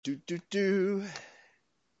Do do do.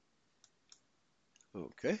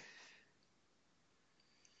 Okay.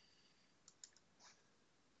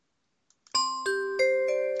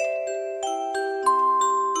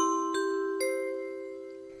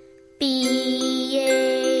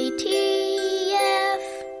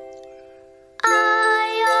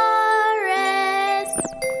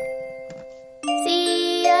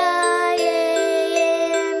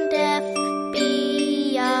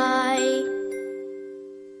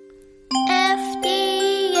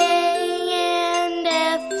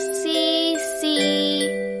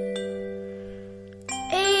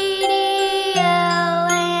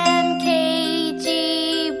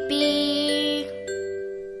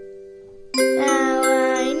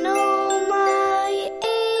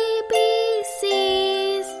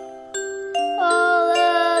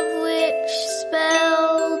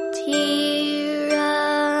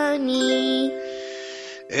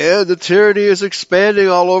 And the tyranny is expanding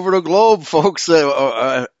all over the globe, folks.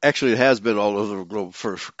 Actually, it has been all over the globe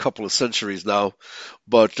for a couple of centuries now.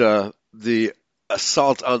 But the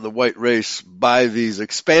assault on the white race by these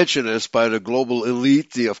expansionists, by the global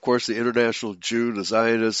elite, of course, the international Jew, the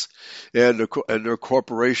Zionists, and their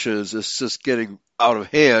corporations is just getting out of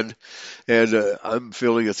hand. And I'm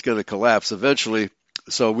feeling it's going to collapse eventually.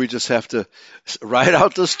 So we just have to ride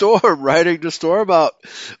out the storm, riding the storm out.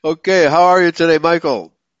 Okay, how are you today,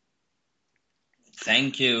 Michael?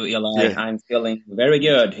 Thank you, Eli. Yeah. I'm feeling very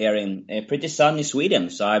good here in pretty sunny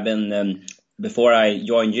Sweden. So I've been, before I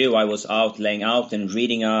joined you, I was out laying out and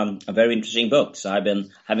reading a very interesting book. So I've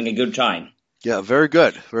been having a good time. Yeah, very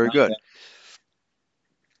good. Very good.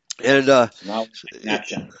 And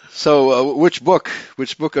so which book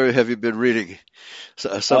have you been reading?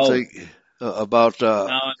 Something about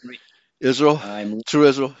Israel? True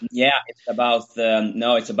Israel? Yeah, it's about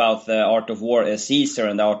it's about the art of war, Caesar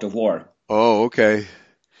and the art of war. Oh, okay.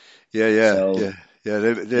 Yeah. So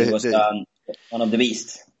it was one of the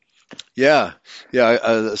beasts. Yeah.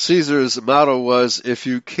 Caesar's motto was, if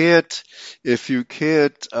you can't,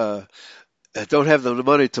 don't have the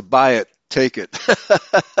money to buy it, take it.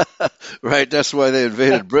 Right? That's why they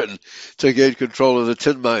invaded Britain, to gain control of the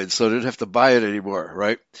tin mines, so they didn't have to buy it anymore,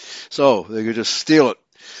 right? So they could just steal it.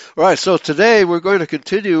 All right, so today we're going to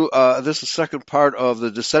continue, this is the second part of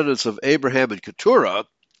the descendants of Abraham and Keturah,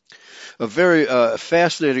 a very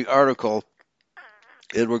fascinating article,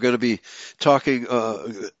 and we're going to be talking,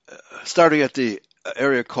 starting at the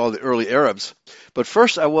area called the early Arabs. But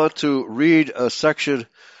first I want to read a section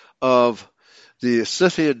of the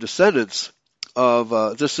Scythian descendants of,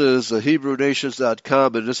 this is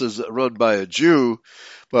HebrewNations.com, and this is run by a Jew,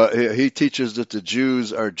 but he teaches that the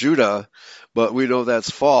Jews are Judah, but we know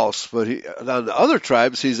that's false. But on the other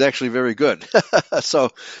tribes, he's actually very good.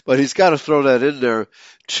 But he's got to throw that in there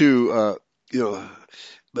to,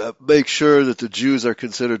 make sure that the Jews are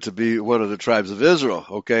considered to be one of the tribes of Israel,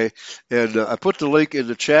 okay? And I put the link in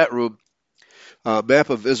the chat room, map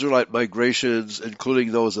of Israelite migrations,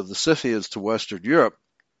 including those of the Scythians to Western Europe.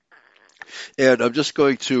 And I'm just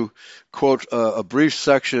going to quote a brief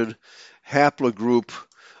section, haplogroup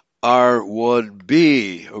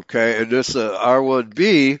R1b, okay? And this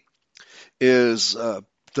R1b is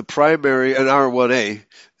the primary, and R1a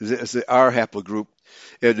is the R haplogroup.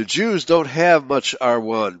 And the Jews don't have much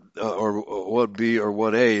R1 or 1b or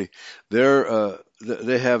 1a.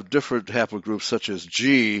 They have different haplogroups such as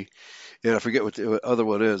G, and I forget what the other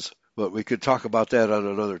one is, but we could talk about that on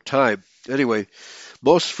another time. Anyway,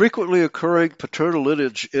 most frequently occurring paternal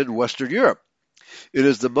lineage in Western Europe. It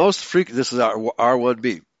is the most frequent. This is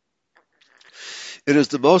R1b. It is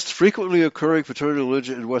the most frequently occurring paternal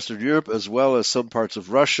lineage in Western Europe, as well as some parts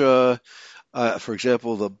of Russia. For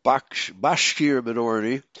example, the Bashkir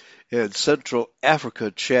minority and Central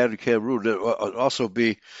Africa, Chad and Cameroon. It would also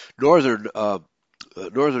be northern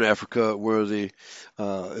Africa, where the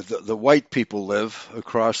white people live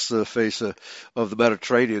across the face of the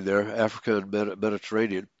Mediterranean there, Africa and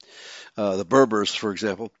Mediterranean. The Berbers, for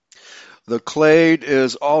example. The clade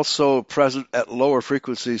is also present at lower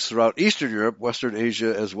frequencies throughout Eastern Europe, Western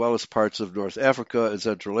Asia, as well as parts of North Africa and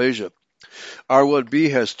Central Asia.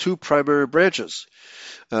 R1b has two primary branches.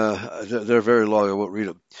 They're very long, I won't read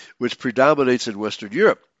them, which predominates in Western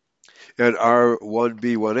Europe. And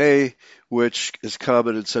R1b1a, which is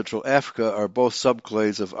common in Central Africa, are both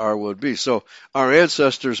subclades of R1b. So our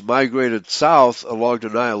ancestors migrated south along the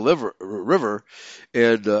Nile River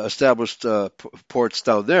and established ports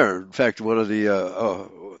down there. In fact, one of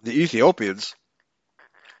the Ethiopians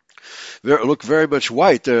look very much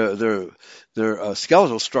white. Their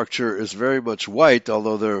skeletal structure is very much white,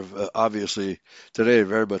 although they're obviously today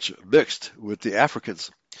very much mixed with the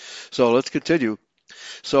Africans. So let's continue.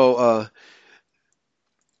 So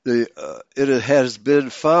it has been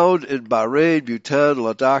found in Bahrain, Bhutan,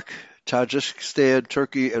 Ladakh, Tajikistan,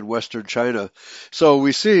 Turkey, and Western China. So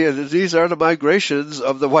we see, and these are the migrations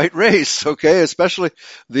of the white race, okay, especially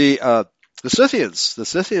the Scythians. The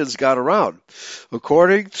Scythians got around.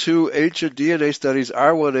 According to ancient DNA studies,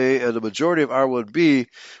 R1A and the majority of R1B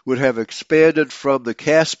would have expanded from the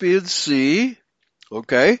Caspian Sea,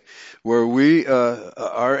 okay, where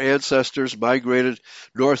our ancestors migrated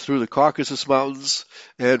north through the Caucasus Mountains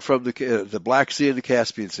and from the Black Sea and the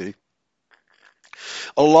Caspian Sea,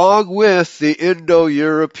 along with the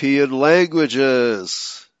Indo-European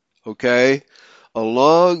languages, okay,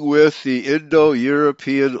 along with the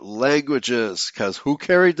Indo-European languages, because who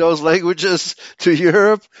carried those languages to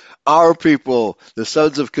Europe? Our people, the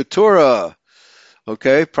sons of Keturah,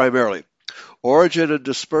 okay, primarily. Origin and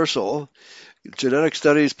dispersal. Genetic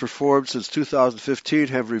studies performed since 2015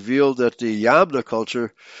 have revealed that the Yamna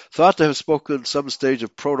culture, thought to have spoken some stage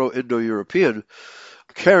of Proto-Indo-European,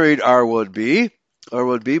 carried R1b.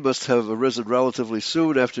 R1b must have arisen relatively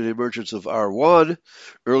soon after the emergence of R1.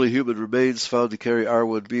 Early human remains found to carry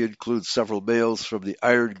R1b include several males from the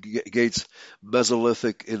Iron Gates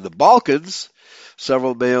Mesolithic in the Balkans,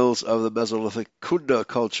 several males of the Mesolithic Kunda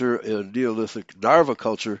culture and Neolithic Narva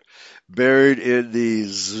culture buried in the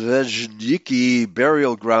Zvezhniki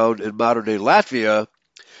burial ground in modern-day Latvia,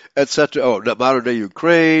 etc. Oh, modern-day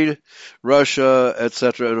Ukraine, Russia,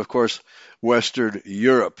 etc., and of course Western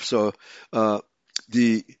Europe. So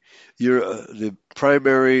the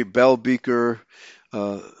primary bell beaker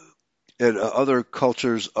and other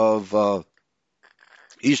cultures of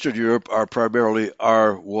Eastern Europe are primarily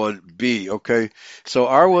R1b. Okay, so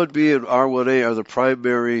R1b and R1a are the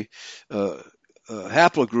primary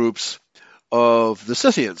haplogroups of the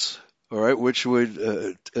Scythians. All right, which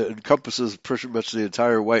would encompasses pretty much the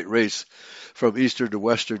entire white race from Eastern to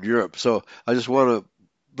Western Europe. So I just want to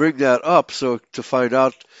bring that up so to find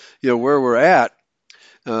out, where we're at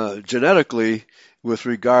genetically with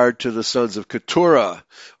regard to the sons of Keturah.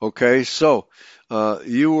 Okay, so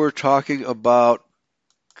you were talking about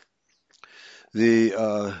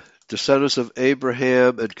the descendants of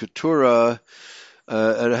Abraham and Keturah,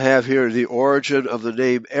 and I have here the origin of the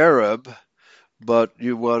name Arab, but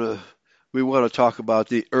we want to talk about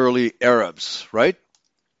the early Arabs, right?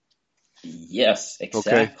 Yes,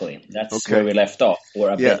 exactly. Okay. That's where we left off,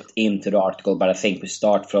 or a bit into the article, but I think we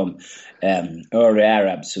start from early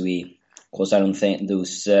Arabs. Because I don't think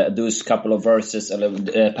those couple of verses,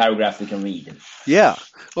 paragraph we can read. Yeah.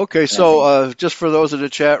 Okay. So just for those in the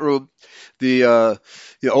chat room, you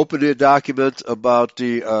open the document about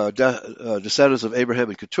the descendants of Abraham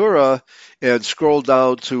and Keturah and scroll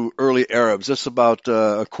down to early Arabs. That's about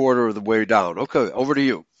a quarter of the way down. Okay. Over to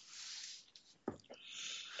you.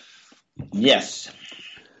 Yes.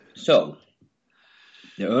 So,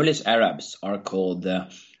 the earliest Arabs are called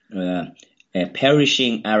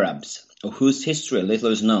perishing Arabs, of whose history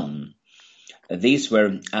little is known. These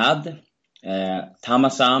were Ad,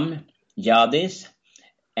 Tamasam, Yadis,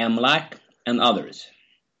 Emlak, and others.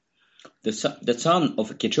 The son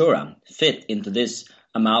of Keturah fit into this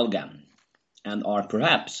amalgam and are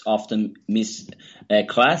perhaps often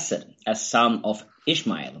misclassed as son of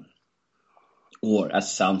Ishmael or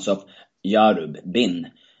as sons of Yarub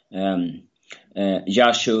bin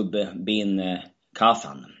Yashub bin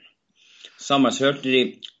Kathan. Some are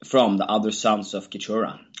certainly from the other sons of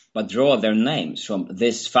Keturah, but draw their names from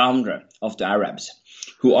this founder of the Arabs,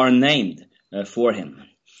 who are named for him.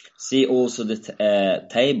 See also the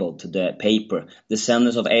table to the paper,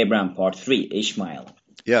 Descendants of Abraham, Part 3, Ishmael.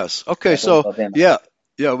 Yes. Okay, so,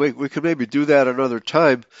 we could maybe do that another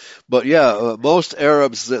time. But most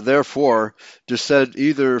Arabs, therefore, descend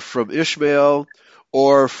either from Ishmael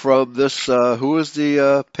or from this, who is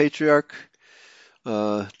the patriarch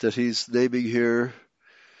that he's naming here?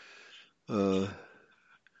 I'm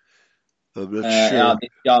not sure.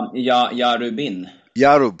 Yarubin.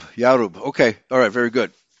 Yarub. Okay. All right. Very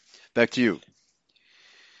good. Back to you.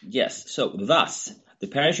 Yes. So thus, the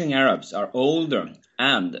perishing Arabs are older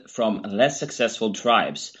and from less successful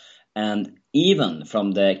tribes, and even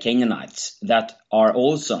from the Canaanites that are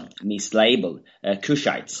also mislabeled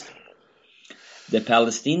Cushites. The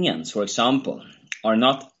Palestinians, for example, are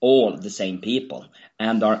not all the same people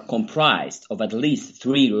and are comprised of at least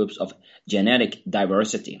 3 groups of genetic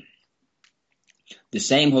diversity. The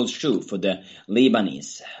same holds true for the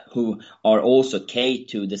Lebanese, who are also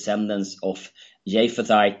K2 descendants of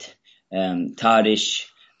Japhethite, Tarish,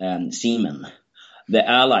 Semen, the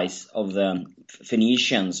allies of the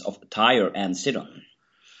Phoenicians of Tyre and Sidon.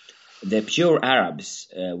 The pure Arabs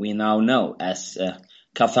we now know as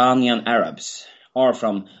Cathanian Arabs are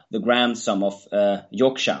from the grandson of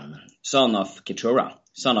Jokshan, son of Keturah,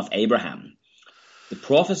 son of Abraham. The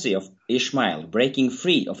prophecy of Ishmael breaking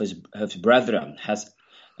free of his brethren has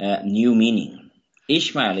new meaning.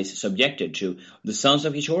 Ishmael is subjected to the sons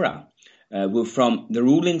of Keturah, who from the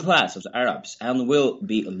ruling class of the Arabs, and will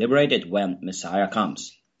be liberated when Messiah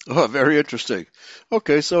comes. Oh, very interesting.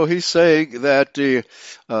 Okay, so he's saying that the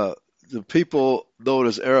people known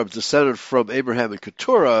as Arabs descended from Abraham and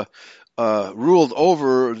Keturah ruled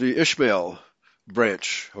over the Ishmael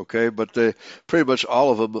branch, okay, but they pretty much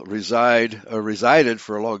all of them resided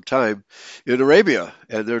for a long time in Arabia,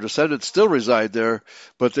 and their descendants still reside there,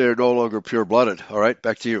 but they're no longer pure-blooded. All right,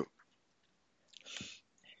 back to you.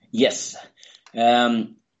 Yes.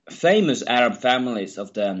 Famous Arab families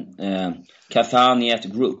of the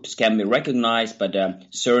Cathaniyat groups can be recognized by the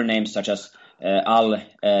surnames such as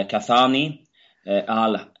Al-Kathani,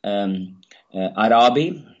 Al-Arabi,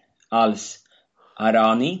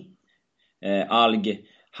 Al-Arani, Al-Hamedei,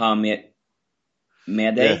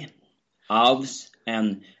 Avs,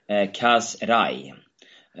 and Khazrai,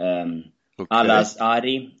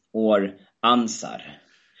 Al-Azari or Ansar,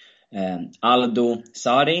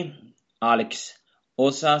 Aldo-Sari, Alex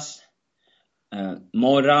Osas,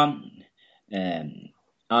 Mora,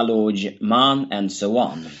 Alojman, and so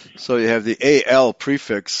on. So you have the AL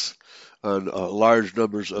prefix on large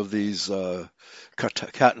numbers of these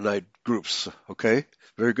Catanite groups. Okay,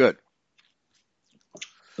 very good.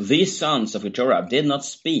 These sons of Keturah did not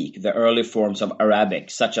speak the early forms of Arabic,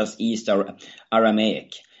 such as East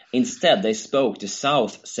Aramaic. Instead, they spoke the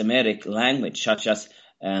South Semitic language, such as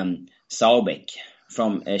Saubic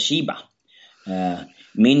from Sheba,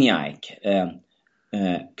 Minyaik,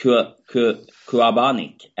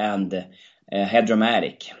 Kuabanic, and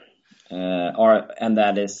Hadramatic, and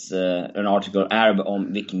that is an article Arab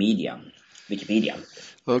on Wikipedia.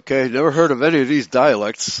 Okay, never heard of any of these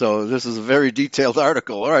dialects, so this is a very detailed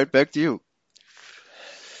article. All right, back to you.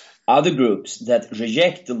 Other groups that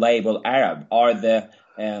reject the label Arab are the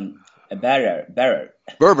Berbers.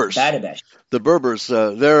 Berbesh. The Berbers,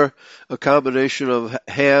 they're a combination of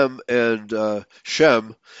Ham and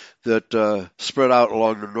Shem that spread out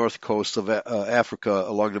along the north coast of Africa,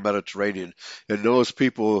 along the Mediterranean. And those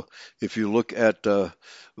people, if you look at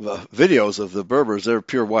videos of the Berbers, they're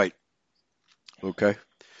pure white. Okay,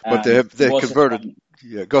 but they converted.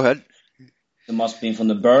 Yeah, go ahead. It must be from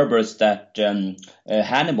the Berbers that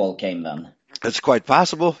Hannibal came then. It's quite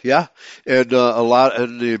possible, yeah. And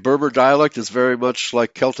and the Berber dialect is very much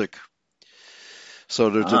like Celtic. So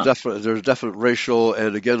there's a definite racial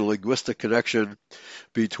and again linguistic connection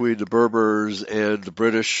between the Berbers and the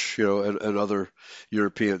British, and other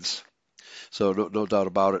Europeans. So no doubt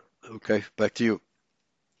about it. Okay, back to you.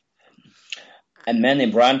 And many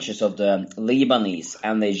branches of the Lebanese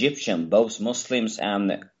and the Egyptian, both Muslims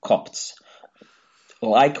and Copts.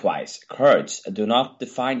 Likewise, Kurds do not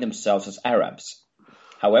define themselves as Arabs.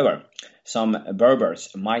 However, some Berbers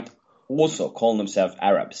might also call themselves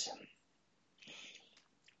Arabs.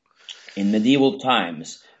 In medieval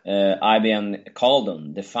times, Ibn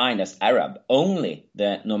Khaldun defined as Arab only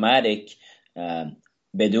the nomadic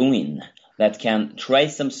Bedouin that can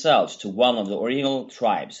trace themselves to one of the original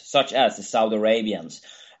tribes, such as the Saudi Arabians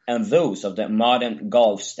and those of the modern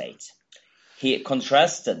Gulf states. He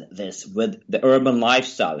contrasted this with the urban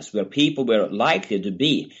lifestyles where people were likely to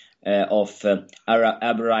be of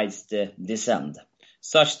Arabized descent.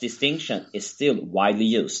 Such distinction is still widely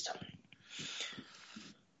used.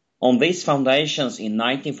 On these foundations in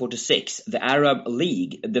 1946, the Arab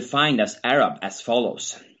League defined as Arab as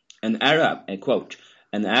follows. An Arab, quote,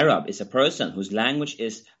 an Arab is a person whose language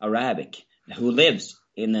is Arabic, who lives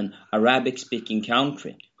in an Arabic-speaking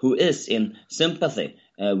country, who is in sympathy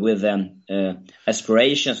with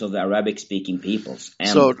aspirations of the Arabic-speaking peoples.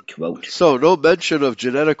 End quote. So no mention of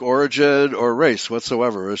genetic origin or race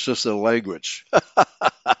whatsoever. It's just a language.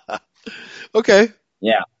 Okay.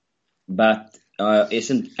 Yeah, but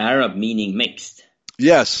isn't Arab meaning mixed?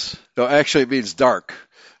 Yes. No, actually it means dark,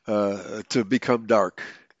 to become dark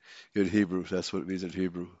in Hebrew. That's what it means in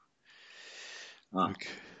Hebrew.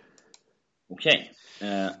 Okay.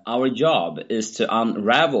 Our job is to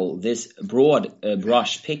unravel this broad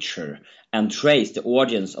brush picture and trace the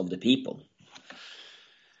origins of the people.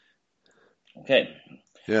 Okay.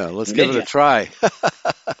 Yeah, let's give it a try.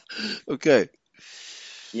 Okay.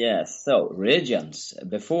 Yes, so religions.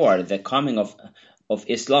 Before the coming of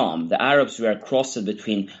Islam, the Arabs were crossed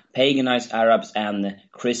between paganized Arabs and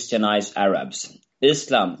Christianized Arabs.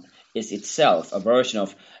 Islam is itself a version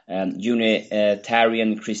of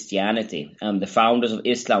Unitarian Christianity, and the founders of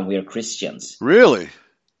Islam were Christians. Really?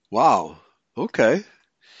 Wow. Okay.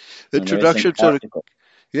 And there is an Introduction to article.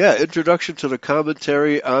 introduction to the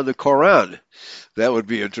commentary on the Quran. That would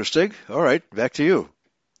be interesting. All right, back to you.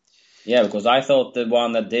 Yeah, because I thought the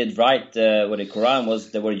one that did write with the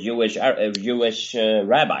Quran they were Jewish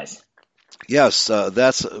rabbis. Yes,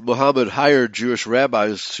 that's Muhammad hired Jewish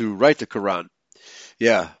rabbis to write the Quran.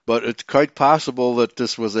 Yeah, but it's quite possible that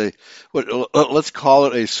this was let's call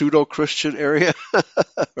it a pseudo-Christian area,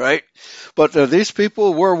 right? But these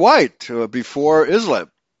people were white before Islam.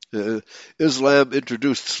 Islam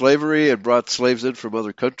introduced slavery and brought slaves in from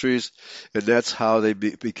other countries, and that's how they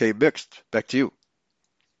became mixed. Back to you.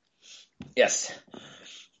 Yes.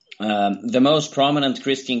 The most prominent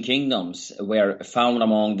Christian kingdoms were found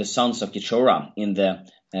among the sons of Keturah in the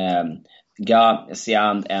Ga,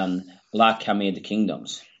 and Lac-Hamid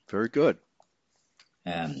kingdoms. Very good.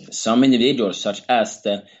 Some individuals, such as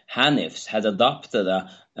the Hanifs, had adopted a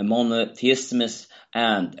monotheism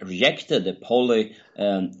and rejected the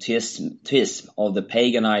polytheism of the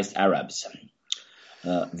paganized Arabs.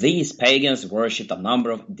 These pagans worshipped a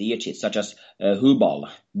number of deities, such as Hubal,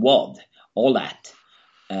 Wad, Olat,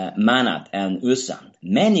 Manat, and Uzza.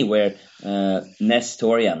 Many were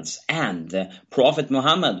Nestorians, and Prophet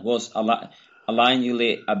Muhammad was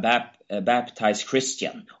allegedly a baptized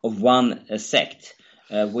Christian of one sect,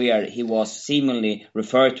 where he was seemingly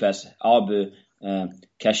referred to as Abu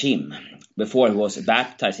Kashim, before he was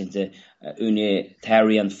baptized into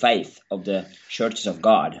Unitarian faith of the Churches of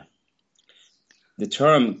God. The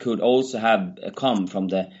term could also have come from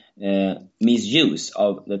the misuse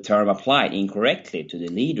of the term applied incorrectly to the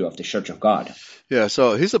leader of the Church of God. Yeah,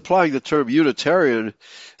 so he's applying the term Unitarian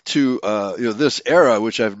to this era,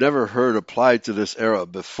 which I've never heard applied to this era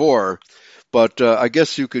before. But I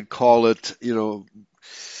guess you could call it,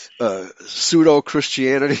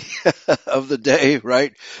 pseudo-Christianity of the day,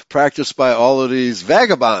 right? Practiced by all of these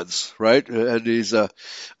vagabonds, right? And these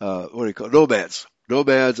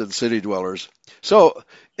nomads and city dwellers. So,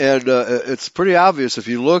 and it's pretty obvious if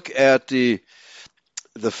you look at the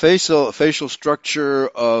facial structure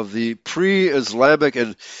of the pre-Islamic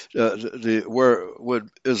and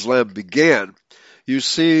when Islam began, you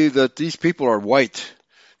see that these people are white.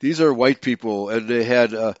 These are white people, and they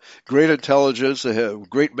had great intelligence. They had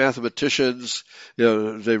great mathematicians.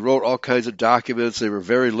 They wrote all kinds of documents. They were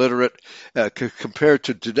very literate compared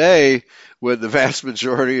to today, when the vast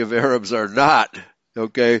majority of Arabs are not.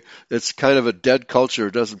 Okay, it's kind of a dead culture.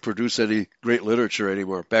 It doesn't produce any great literature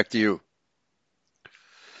anymore. Back to you.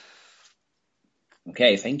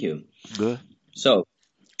 Okay, thank you. So,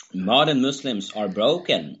 modern Muslims are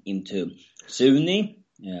broken into Sunni,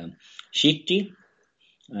 Shiite,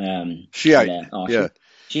 Shiite,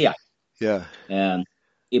 Shiite, yeah,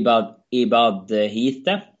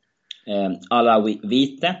 Ibadhite,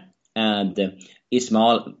 Alawite, and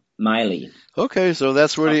Ismaili. Okay, so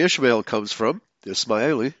that's where the Ishmael comes from. The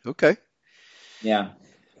Ismaili, okay. Yeah.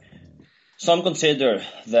 Some consider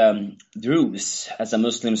the Druze as a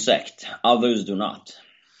Muslim sect, others do not.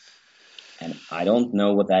 And I don't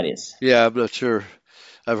know what that is. Yeah, I'm not sure.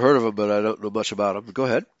 I've heard of them, but I don't know much about them. Go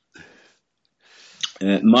ahead.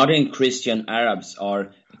 Modern Christian Arabs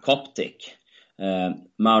are Coptic,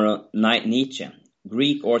 Maronite,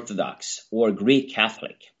 Greek Orthodox, or Greek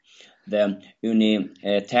Catholic. The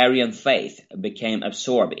Unitarian faith became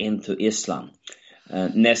absorbed into Islam.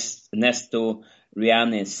 Nestorianism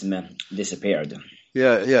disappeared.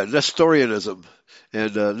 Yeah, Nestorianism.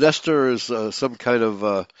 And Nestor is some kind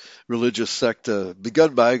of religious sect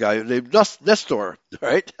begun by a guy named Nestor,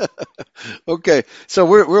 right? Okay, so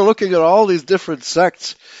we're looking at all these different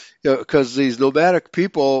sects, because these nomadic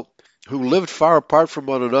people who lived far apart from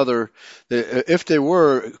one another, if they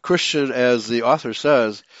were Christian, as the author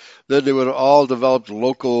says, then they would have all developed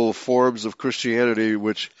local forms of Christianity,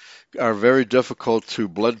 which are very difficult to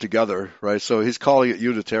blend together, right? So he's calling it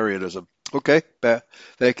Unitarianism. Okay,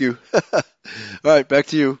 thank you. All right, back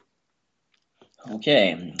to you.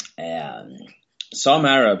 Okay, some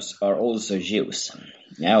Arabs are also Jews.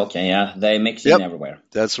 Yeah, they mix in everywhere.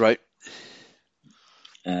 That's right.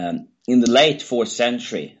 In the late 4th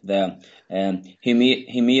century, the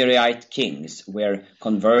Himyarite kings were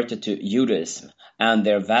converted to Judaism, and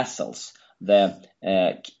their vassals, the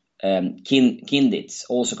Kindits,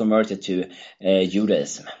 also converted to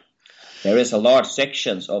Judaism. There is a large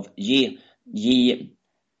section of J1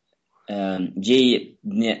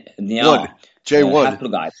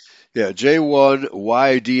 haplotypes. Yeah, J1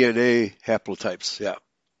 Y-DNA haplotypes. Yeah.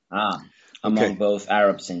 Among both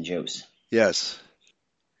Arabs and Jews. Yes.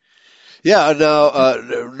 Yeah. Now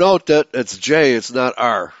note that it's J, it's not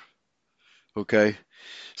R. Okay.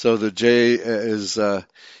 So the J is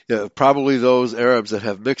probably those Arabs that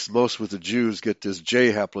have mixed most with the Jews get this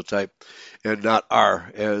J haplotype and not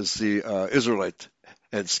R as the Israelite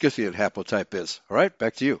and Scythian haplotype is. All right,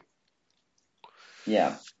 back to you.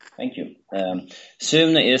 Yeah, thank you.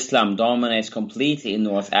 Sunni Islam dominates completely in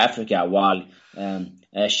North Africa, while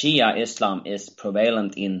Shia Islam is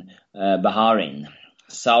prevalent in Bahrain,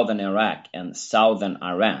 southern Iraq, and southern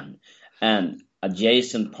Iran, and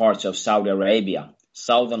adjacent parts of Saudi Arabia,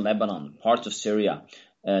 southern Lebanon, parts of Syria,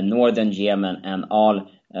 northern Yemen, and all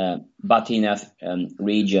Batinath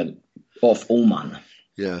region of Oman.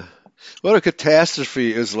 Yeah. What a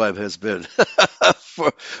catastrophe Islam has been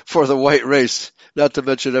for the white race, not to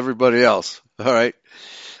mention everybody else. All right.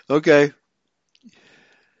 Okay.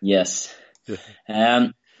 Yes.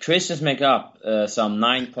 Christians make up some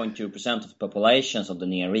 9.2% of the populations of the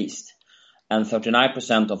Near East, and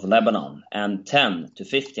 39% of Lebanon, and 10 to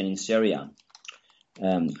 15 in Syria.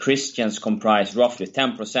 Christians comprise roughly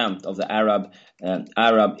 10% of the Arab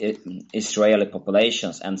Israeli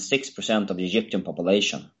populations and 6% of the Egyptian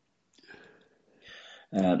population.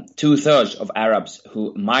 2/3 of Arabs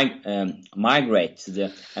who migrate to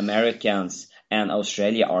the Americas and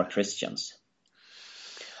Australia are Christians.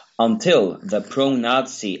 Until the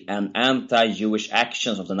pro-Nazi and anti-Jewish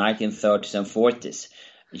actions of the 1930s and 40s,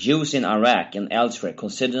 Jews in Iraq and elsewhere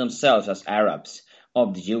consider themselves as Arabs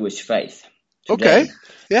of the Jewish faith. Today, okay.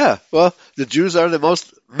 Yeah. Well, the Jews are the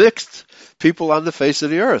most mixed people on the face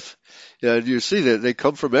of the earth. And you see that they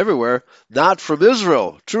come from everywhere, not from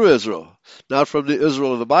Israel, true Israel, not from the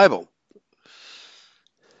Israel of the Bible.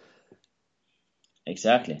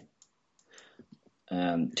 Exactly.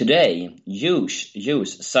 Today,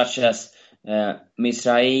 Jews such as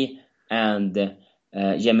Mizrahi and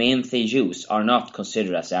Yemenite Jews are not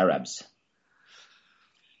considered as Arabs.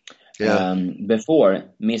 Yeah.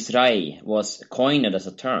 Before Mizrahi was coined as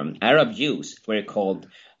a term, Arab Jews were called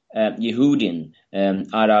Yehudim,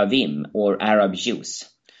 Aravim, or Arab Jews.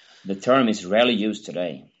 The term is rarely used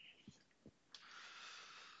today.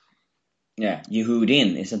 Yeah,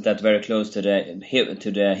 Yehudim, isn't that very close to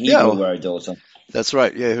the Hebrew word also? That's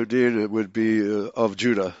right. Yehudim would be of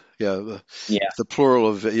Judah. Yeah. Yeah. The plural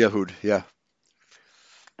of Yehud. Yeah.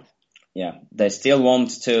 Yeah. They still want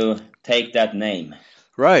to take that name.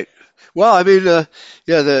 Right. Well, I mean,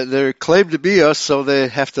 they claim to be us, so they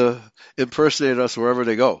have to impersonate us wherever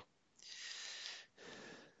they go.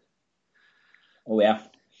 Oh, yeah.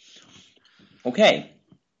 Okay.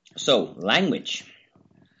 So, language.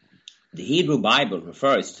 The Hebrew Bible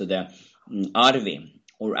refers to the Arvi,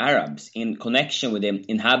 or Arabs, in connection with the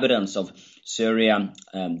inhabitants of Syria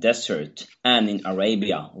desert and in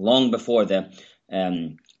Arabia, long before the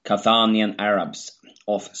Cathanian Arabs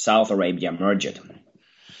of South Arabia emerged.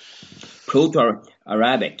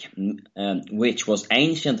 Proto-Arabic, which was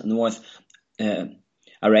ancient North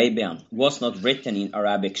Arabian, was not written in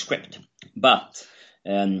Arabic script, but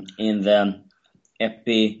in the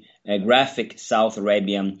epigraphic South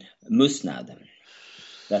Arabian Musnad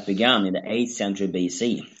that began in the 8th century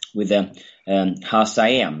BC with the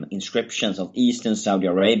Hasaim inscriptions of eastern Saudi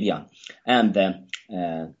Arabia and the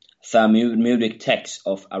Talmudic texts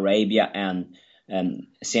of Arabia and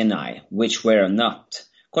Sinai, which were not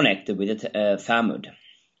connected with the Talmud.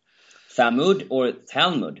 Talmud or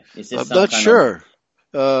Talmud? Is this I'm not sure.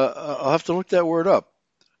 I'll have to look that word up.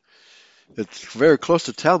 It's very close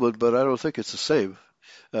to Talmud, but I don't think it's the same.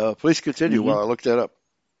 Please continue while I look that up.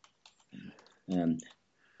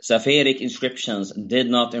 Safavidic inscriptions did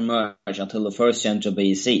not emerge until the 1st century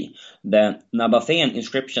BC. The Nabatean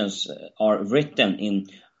inscriptions are written in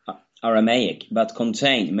Aramaic, but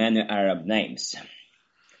contain many Arab names.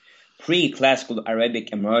 Pre-classical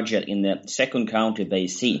Arabic emerged in the 2nd century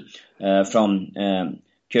BC from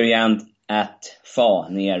Kiryat at-Fa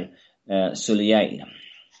near Suliel.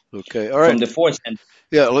 Okay, all right. From the 4th century.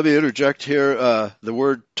 Yeah, let me interject here. The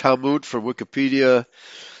word Talmud from Wikipedia.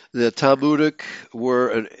 The Talmudic were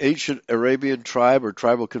an ancient Arabian tribe or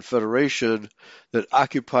tribal confederation that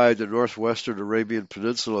occupied the northwestern Arabian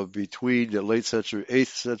Peninsula between the late 8th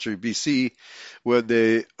century BC, when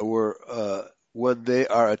they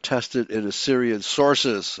are attested in Assyrian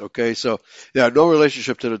sources. Okay, so yeah, no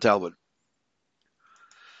relationship to the Talmud.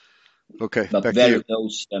 Okay, but back very to you.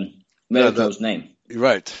 close, close name.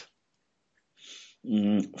 Right.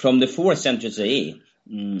 From the 4th century CE,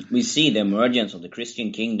 we see the emergence of the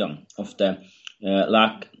Christian kingdom of the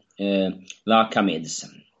Lakhamids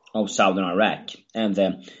of southern Iraq and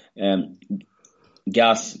the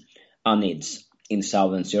Ghazanids in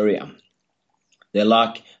southern Syria. The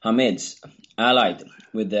Lakhamids allied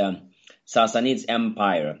with the Sassanids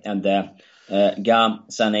Empire, and the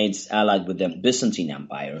Ghassanids allied with the Byzantine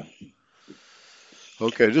Empire.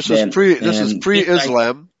 Okay, this is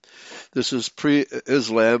pre-Islam. This is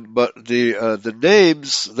pre-Islam, but the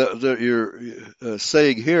names that you're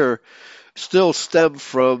saying here still stem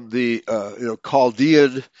from the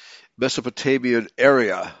Chaldean Mesopotamian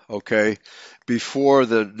area. Okay, before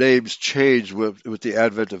the names changed with the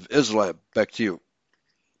advent of Islam. Back to you.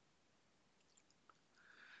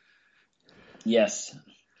 Yes,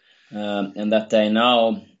 and that they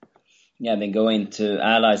now, they go into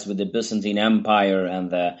allies with the Byzantine Empire,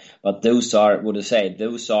 but those are, what do you say?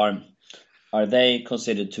 Those are they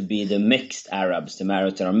considered to be the mixed Arabs, the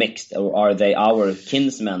Maritime are mixed, or are they our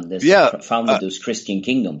kinsmen that founded those Christian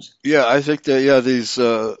kingdoms? Yeah, I think that, these,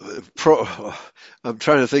 I'm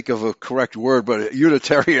trying to think of a correct word, but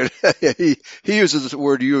Unitarian, he uses the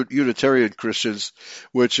word Unitarian Christians,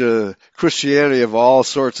 which, Christianity of all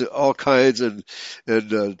sorts, all kinds and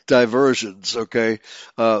diversions, okay?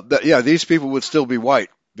 These people would still be white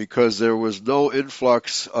because there was no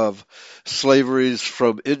influx of slaveries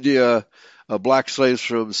from India, black slaves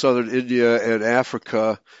from southern India and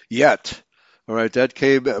Africa yet. All right, that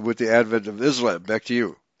came with the advent of Islam. Back to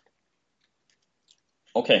you.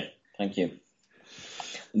 Okay, thank you.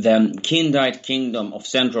 The Kindite kingdom of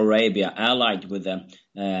Central Arabia allied with the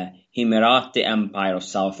Himmerati Empire of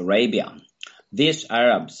South Arabia. These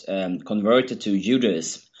Arabs converted to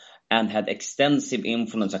Judaism and had extensive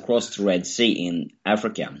influence across the Red Sea in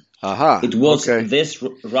Africa. It was this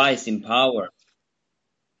rise in power.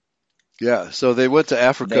 Yeah, so they went to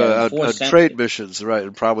Africa on trade missions, right,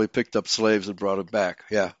 and probably picked up slaves and brought them back.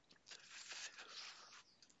 Yeah.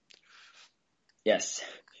 Yes.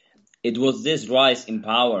 It was this rise in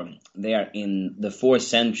power there in the 4th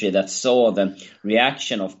century that saw the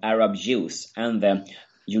reaction of Arab Jews and the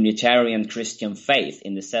Unitarian Christian faith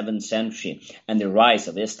in the 7th century and the rise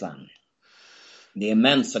of Islam. The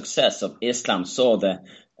immense success of Islam saw the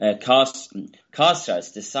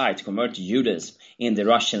Khazars decide to convert to Judaism in the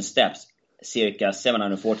Russian steppes circa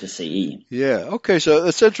 740 CE. Yeah, okay, so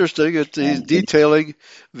it's interesting. He's detailing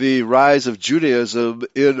the rise of Judaism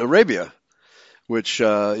in Arabia, which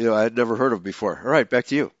I had never heard of before. All right, back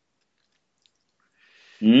to you.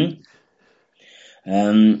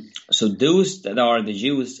 So those that are the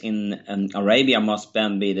Jews in Arabia must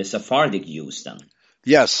then be the Sephardic Jews then?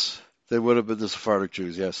 Yes, they would have been the Sephardic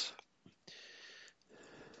Jews, yes.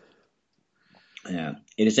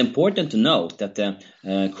 It is important to note that the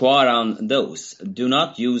Quran do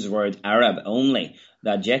not use the word Arab only,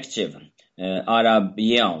 the adjective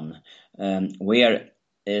Arabian, where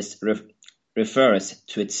it refers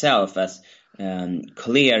to itself as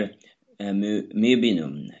clear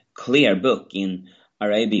mubinum, clear book in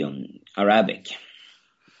Arabic.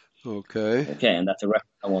 Okay, and that's a reference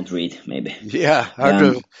I won't read, maybe. Yeah,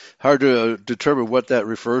 hard to determine what that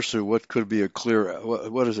refers to. What could be a clear?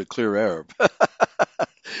 What is a clear Arab?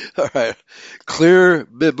 All right, clear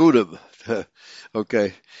mibunim.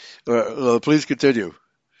 Okay, please continue.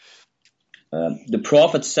 The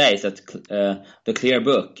prophet says that the clear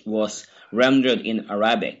book was rendered in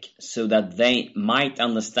Arabic so that they might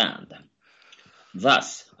understand.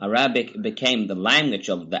 Thus, Arabic became the language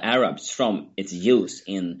of the Arabs from its use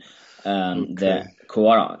in the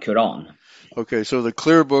Quran. Okay, so the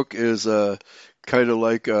clear book is kind of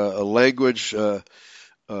like a language, the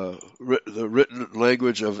written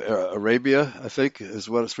language of Arabia, I think, is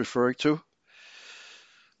what it's referring to.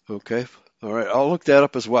 Okay, all right, I'll look that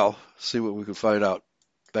up as well, see what we can find out.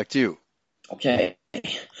 Back to you. Okay.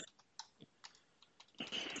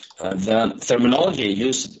 The terminology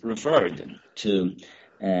used referred to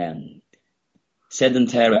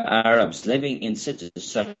sedentary Arabs living in cities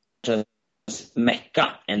such as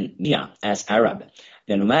Mecca and Medina as Arab.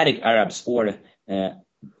 The nomadic Arabs or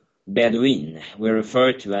Bedouin were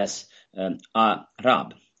referred to as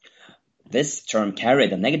Arab. This term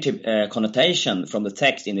carried a negative connotation from the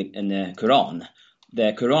text in the Quran.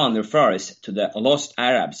 The Quran refers to the lost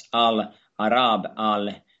Arabs, al-Arab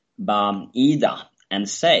al-Ba'ida, and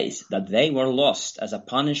says that they were lost as a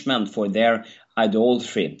punishment for their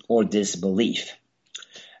idolatry or disbelief.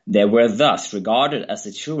 They were thus regarded as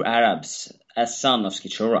the true Arabs, as sons of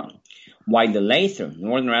Keturah, while the later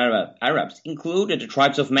northern Arabs included the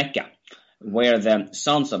tribes of Mecca, were the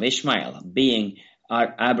sons of Ishmael, being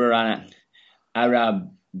Arabicide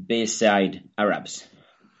Arabs.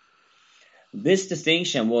 This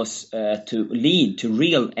distinction was to lead to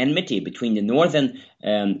real enmity between the northern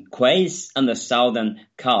Qais and the southern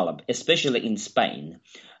Kalb, especially in Spain.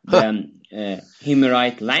 The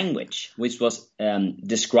Himmerite language, which was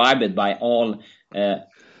described by all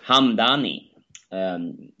Hamdani,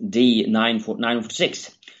 D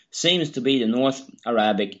 946, seems to be the North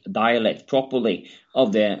Arabic dialect properly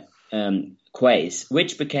of the Qais,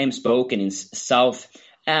 which became spoken in South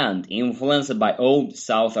and influenced by Old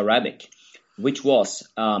South Arabic, which was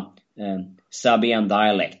Sabian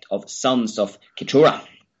dialect of sons of Keturah.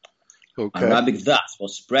 Okay. Arabic thus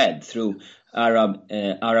was spread through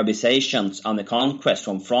Arabizations on the conquest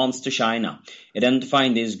from France to China.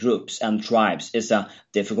 Identifying these groups and tribes is a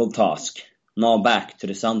difficult task. Now back to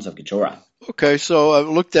the sons of Keturah. Okay, so I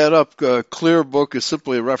looked that up. Clear book is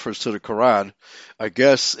simply a reference to the Quran, I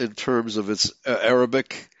guess, in terms of its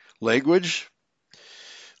Arabic language.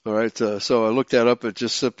 All right, so I looked that up. It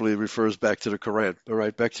just simply refers back to the Quran. All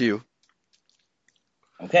right, back to you.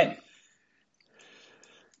 Okay.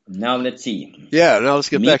 Now let's see. Yeah, now let's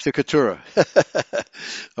get back to Keturah.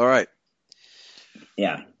 All right.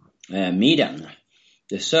 Yeah. Midian.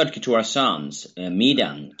 The third Keturah sons,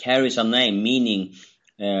 Midian, carries a name meaning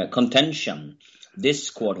contention,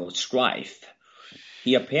 discord or strife.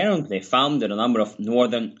 He apparently founded a number of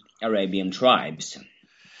northern Arabian tribes,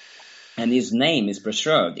 and his name is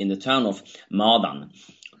preserved in the town of Madan,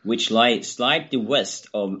 which lies slightly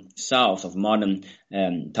south of modern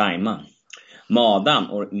Taima. Madan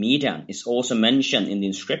or Midian is also mentioned in the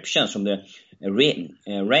inscriptions from the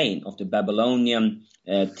reign of the Babylonian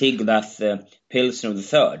Tiglath-Pileser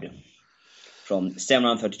III from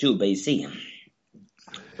 732 BC,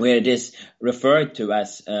 where it is referred to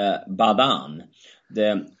as Badan.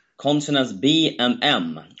 The consonants B and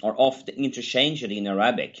M are often interchanged in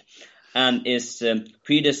Arabic, and is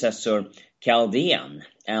predecessor Chaldean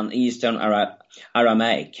and Eastern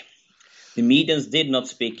Aramaic. The Medians did not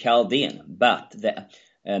speak Chaldean, but the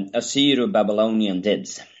Assyro-Babylonian did.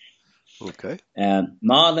 Okay.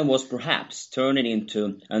 Madan was perhaps turned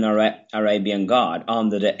into an Arabian god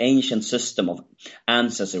under the ancient system of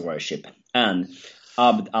ancestor worship, and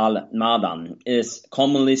Abd al-Madan is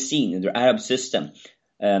commonly seen in the Arab system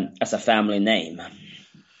as a family name.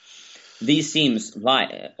 This seems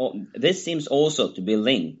also to be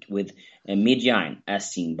linked with Midian,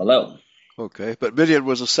 as seen below. Okay, but Midian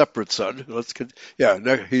was a separate son.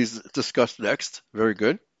 He's discussed next. Very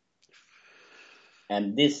good.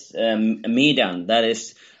 And this Midian, that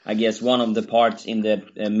is, I guess, one of the parts in the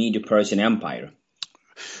Medo-Persian Empire.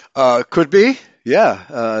 Could be.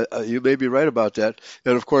 Yeah, you may be right about that.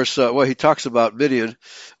 And of course, he talks about Midian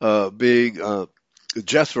being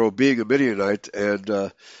Jethro being a Midianite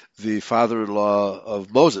and the father-in-law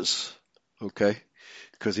of Moses. Okay,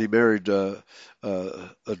 because he married a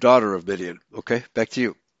daughter of Midian. Okay, back to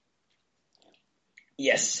you.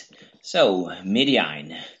 Yes. So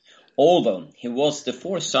Midian. Although he was the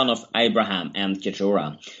fourth son of Abraham and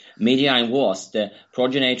Keturah, Midian was the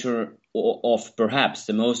progenitor of perhaps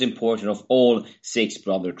the most important of all 6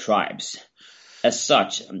 brother tribes. As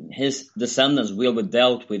such, his descendants will be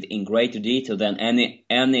dealt with in greater detail than any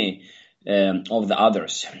of the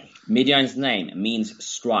others. Midian's name means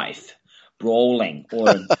strife, brawling,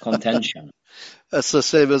 or contention. That's the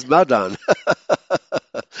same as Madan.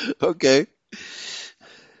 Okay.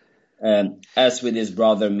 As with his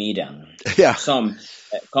brother Midian. Yeah. Some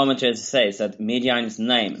commentators say that Midian's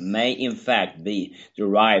name may in fact be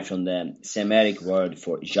derived from the Semitic word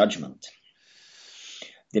for judgment.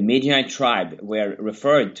 The Midianite tribe were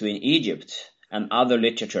referred to in Egypt and other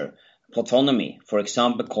literature. Ptolemy, for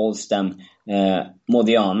example, calls them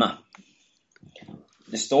Modiana.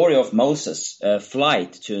 The story of Moses'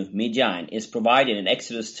 flight to Midian is provided in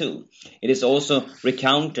Exodus 2. It is also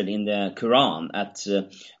recounted in the Quran at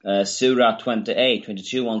Surah 28,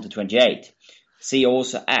 22, 1-28. See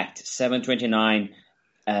also Act 7:29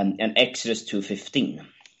 and Exodus 2:15.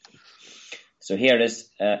 So here is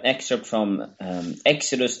an excerpt from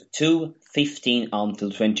Exodus 2:15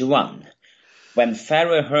 until 21. When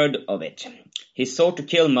Pharaoh heard of it, he sought to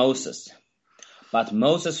kill Moses. But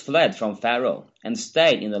Moses fled from Pharaoh and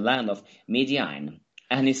stayed in the land of Midian,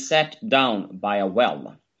 and he sat down by a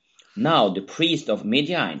well. Now the priest of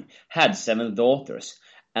Midian had 7 daughters,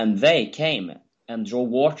 and they came and drew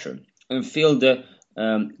water and filled the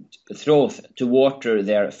trough to water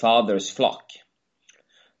their father's flock.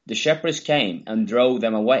 The shepherds came and drove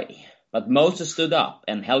them away, but Moses stood up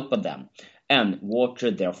and helped them and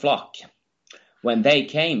watered their flock. When they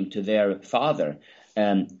came to their father,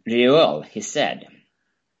 Reuel, he said,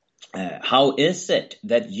 how is it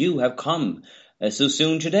that you have come so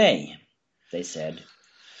soon today? They said,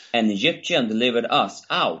 an Egyptian delivered us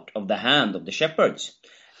out of the hand of the shepherds,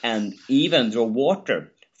 and even drew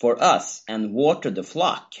water for us and watered the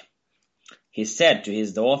flock. He said to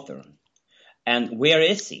his daughter, and where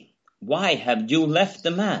is he? Why have you left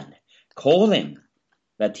the man? Call him.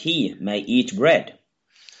 that he may eat bread.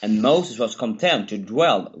 And Moses was content to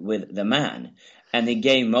dwell with the man, and he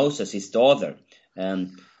gave Moses his daughter,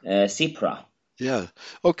 Keturah. Yeah.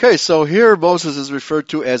 Okay, so here Moses is referred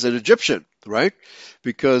to as an Egyptian, right?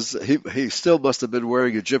 Because he still must have been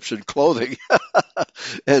wearing Egyptian clothing.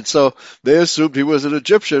 And so they assumed he was an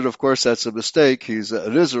Egyptian. Of course, that's a mistake. He's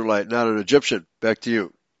an Israelite, not an Egyptian. Back to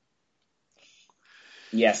you.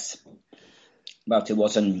 Yes, but he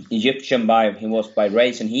was an Egyptian by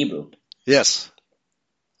race and Hebrew. Yes.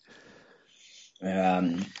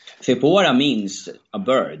 Keturah means a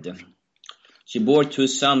bird. She bore 2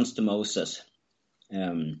 sons to Moses.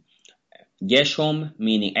 Gershom,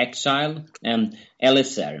 meaning exile, and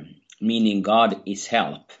Eliezer, meaning God is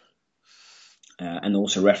help. And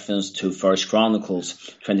also reference to 1 Chronicles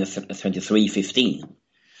 23:15.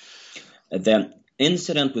 The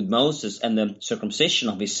incident with Moses and the circumcision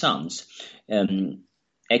of his sons,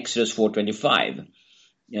 Exodus 4:25,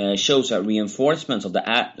 shows a reinforcement of the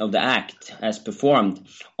act as performed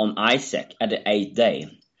on Isaac at the 8th day,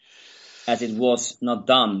 as it was not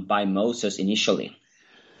done by Moses initially.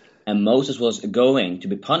 And Moses was going to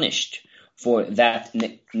be punished for that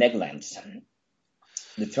negligence.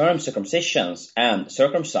 The term circumcisions and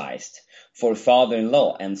circumcised for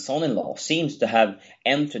father-in-law and son-in-law seems to have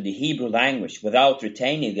entered the Hebrew language without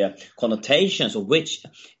retaining the connotations of which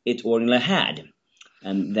it originally had.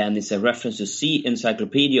 And then it's a reference to See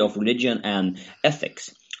Encyclopedia of Religion and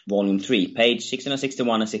Ethics, Volume 3, page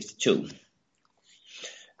 661 and 62.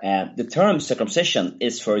 The term circumcision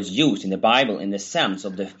is first used in the Bible in the sense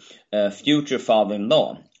of the future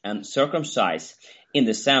father-in-law, and circumcise in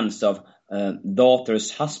the sense of daughter's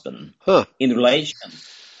husband, in relation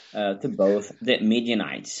to both the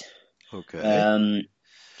Midianites. Okay.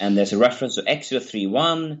 And there's a reference to Exodus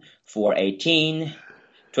 3:1, 4:18,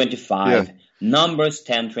 25, yeah. Numbers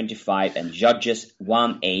 10:25, and Judges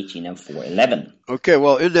 1:18 and 4:11. Okay,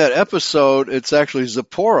 well, in that episode, it's actually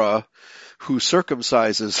Zipporah who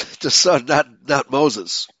circumcises the son, not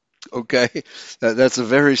Moses. Okay, that's a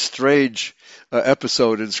very strange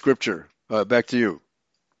episode in Scripture. Back to you.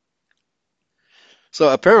 So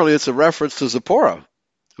apparently, it's a reference to Zipporah.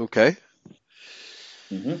 Okay,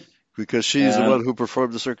 because she's the one who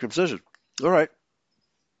performed the circumcision. All right.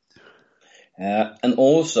 And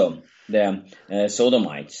also the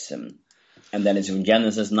Sodomites. And then it's in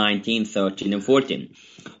Genesis 19, 13, and 14.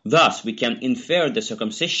 Thus, we can infer the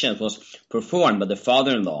circumcision was performed by the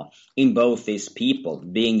father-in-law in both these people,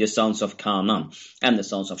 being the sons of Canaan and the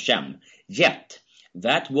sons of Shem. Yet,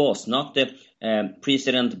 that was not the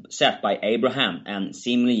precedent set by Abraham, and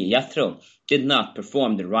seemingly Jethro did not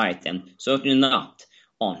perform the rite, and certainly not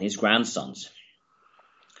on his grandsons.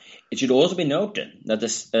 It should also be noted that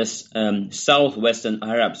the southwestern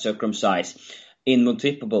Arabs circumcised in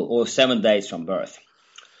multiple or 7 days from birth.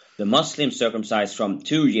 The Muslims circumcised from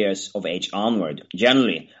 2 years of age onward,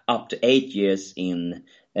 generally up to 8 years in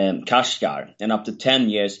Kashgar and up to 10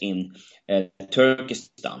 years in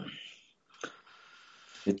Turkestan.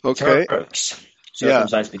 The Turks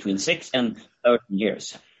circumcised between 6 and 13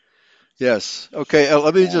 years. Yes. Okay.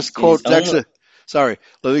 Let me just quote Exodus. Sorry.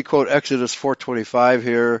 Let me quote Exodus 4:25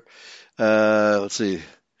 here. Let's see.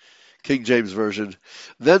 King James Version.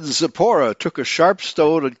 Then Zipporah took a sharp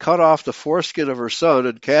stone and cut off the foreskin of her son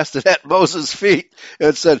and cast it at Moses' feet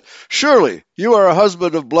and said, "Surely you are a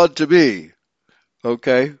husband of blood to me."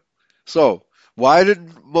 Okay. So why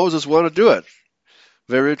didn't Moses want to do it?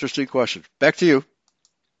 Very interesting question. Back to you.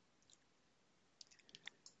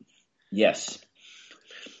 Yes.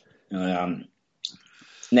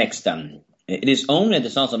 Next, it is only the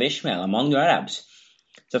sons of Ishmael among the Arabs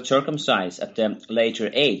that circumcised at the later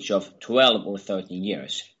age of 12 or 13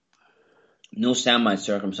 years. No Semites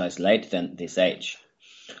circumcised later than this age.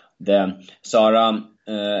 The Sara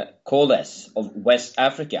Koles of West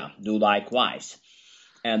Africa do likewise,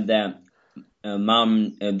 and the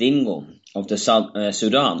Mamdingo of the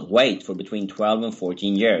Sudan wait for between 12 and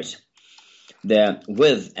 14 years. The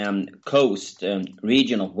With and Coast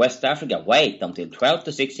region of West Africa wait until 12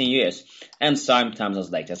 to 16 years, and sometimes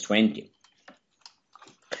as late as 20.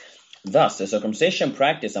 Thus, the circumcision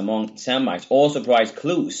practice among Semites also provides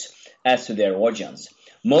clues as to their origins.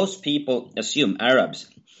 Most people assume Arabs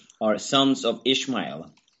are sons of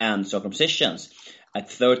Ishmael and circumcisions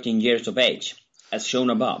at 13 years of age, as shown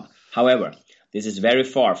above. However, this is very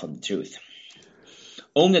far from the truth.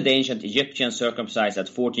 Only the ancient Egyptians circumcised at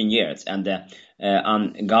 14 years, and the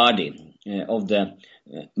Angadi of the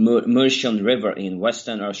Mershan River in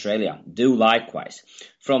Western Australia do likewise,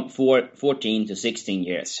 from 14 to 16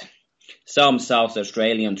 years. Some South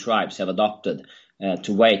Australian tribes have adopted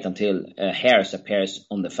to wait until hairs appears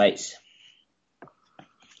on the face.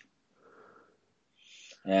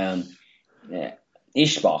 Ishbak.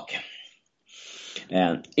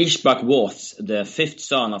 Ishbak was the fifth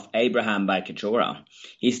son of Abraham by Keturah.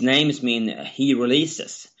 His names mean he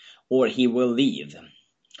releases or he will leave.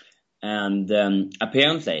 And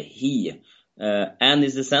apparently he and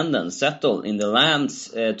his descendants settled in the lands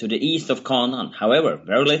to the east of Canaan. However,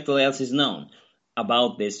 very little else is known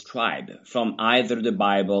about this tribe from either the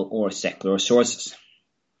Bible or secular sources.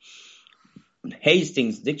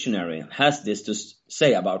 Hastings' dictionary has this to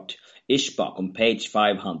say about Ishbak on page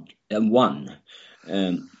 501.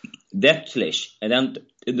 Dettlich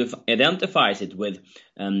identifies it with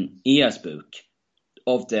Iasbuk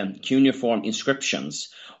of the cuneiform inscriptions,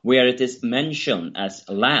 where it is mentioned as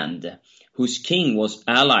land whose king was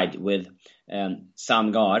allied with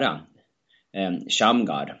Shamgar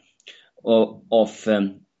of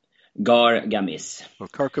Gargamis, or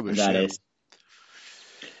Carchemish, that is,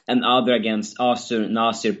 and other against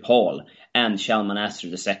Nasir Paul and Shalmaneser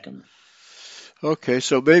II. Okay,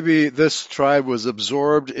 so maybe this tribe was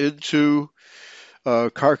absorbed into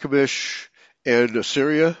Carchemish and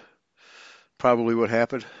Assyria. Probably what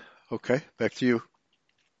happened. Okay, back to you.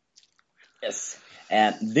 Yes,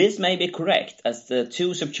 this may be correct, as the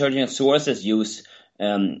two Septuagint sources use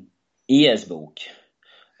Iasbuk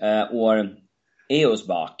or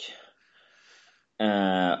Eosbak,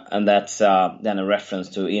 and that's then a reference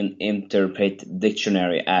to Interpret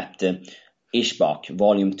Dictionary at Ishbak,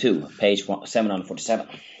 Volume 2, page 747.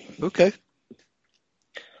 Okay.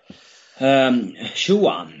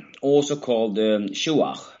 Shua, also called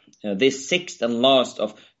Shuach, this sixth and last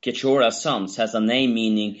of Keturah's sons, has a name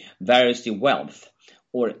meaning variously wealth,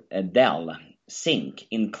 or dell, sink,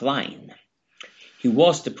 incline. He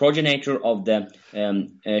was the progenitor of the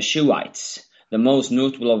Shuites, the most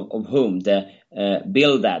notable of whom the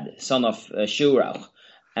Bildad, son of Shurach,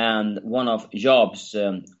 and one of Job's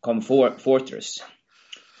comforters,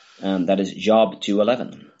 and that is Job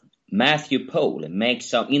 2:11. Matthew Pohl makes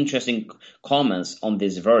some interesting comments on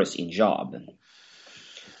this verse in Job.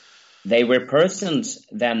 They were persons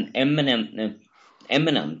then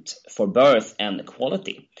eminent for birth and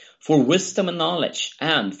quality, for wisdom and knowledge,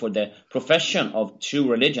 and for the profession of true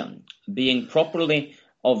religion, being properly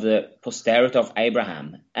of the posterity of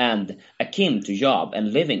Abraham, and akin to Job,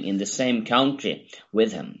 and living in the same country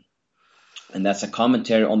with him. And that's a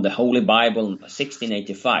commentary on the Holy Bible,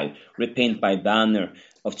 1685, reprint by Banner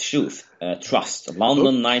of Truth, Trust,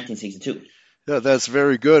 London, 1962. Yeah, that's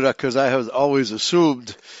very good, because I have always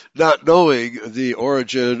assumed, not knowing the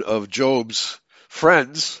origin of Job's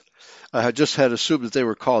friends, I had just had assumed that they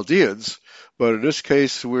were Chaldeans, but in this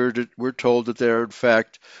case, we're told that they're in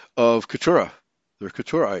fact of Keturah. They're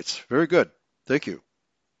Keturahites. Very good. Thank you.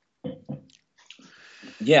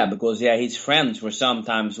 Yeah, because his friends were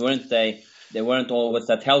sometimes, weren't they? They weren't always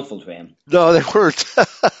that helpful to him. No, they weren't.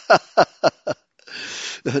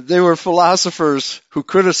 They were philosophers who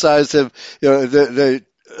criticized him. They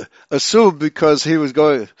assumed because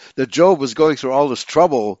that Job was going through all this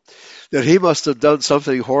trouble, that he must have done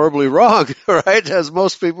something horribly wrong, right? As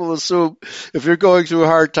most people assume, if you're going through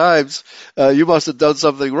hard times, you must have done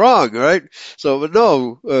something wrong, right? So, but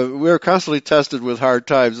no, we're constantly tested with hard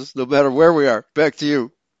times, no matter where we are. Back to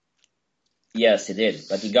you. Yes, he did,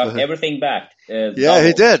 but he got everything back. Yeah, double.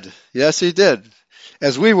 he did. Yes, he did.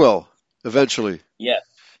 As we will, eventually. Yes.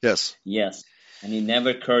 Yes. Yes. And he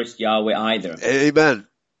never cursed Yahweh either. Amen.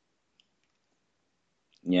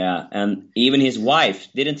 Yeah, and even his wife,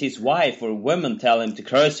 didn't his wife or women tell him to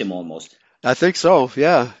curse him almost? I think so,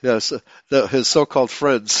 yeah. Yes. His so-called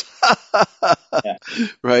friends. Yeah.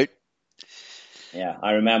 Right? Yeah,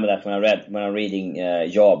 I remember that when I'm reading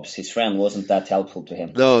Jobs, his friend wasn't that helpful to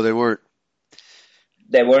him. No, they weren't.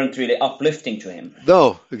 They weren't really uplifting to him.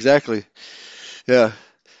 No, exactly. Yeah.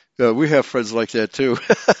 We have friends like that too.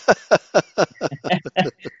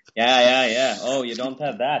 Yeah. Oh, you don't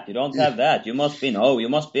have that. You don't have that. You must be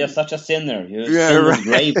such a sinner. You right.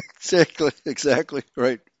 Grave. Exactly.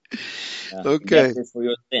 Right. Yeah, Okay. get this for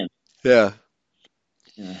your sin. Yeah.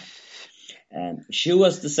 And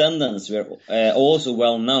Shua's descendants were also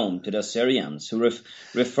well known to the Assyrians, who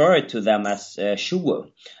referred to them as Shua,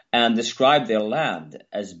 and described their land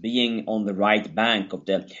as being on the right bank of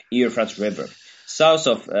the Euphrates River, south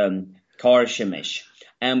of Carchemish,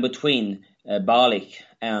 and between Balik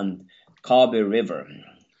and Kabir River,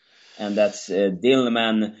 and that's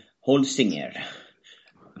Dilman Holsinger.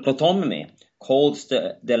 Ptolemy calls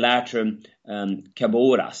the latter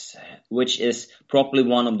Kaboras, which is probably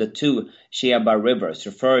one of the two Shebar rivers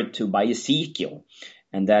referred to by Ezekiel,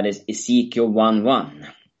 and that is Ezekiel 1:1.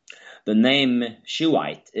 The name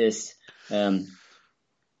Shuite is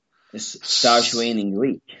Sarchuin in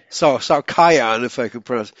Greek. Sarkion, if I can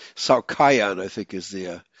pronounce Sarkion, I think is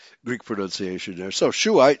the Greek pronunciation there. So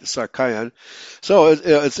Shuite, Sarkion. So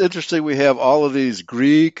it's interesting. We have all of these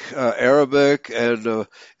Greek, Arabic, and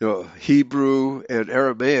Hebrew and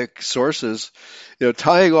Aramaic sources.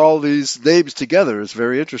 Tying all these names together is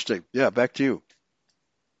very interesting. Yeah, back to you.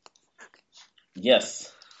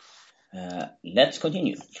 Yes. Let's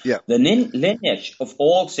continue. Yeah. The lineage of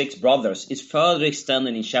all 6 brothers is further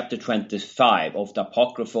extended in chapter 25 of the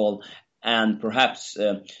apocryphal and perhaps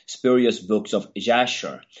spurious books of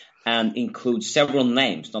Jasher, and includes several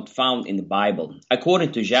names not found in the Bible.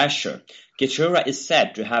 According to Jasher, Keturah is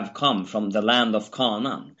said to have come from the land of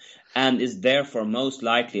Canaan, and is therefore most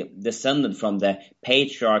likely descended from the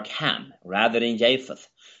patriarch Ham rather than Japheth,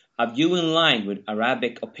 a view in line with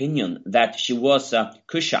Arabic opinion that she was a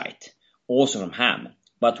Cushite, also from Ham,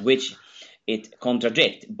 but which it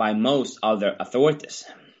contradicts by most other authorities.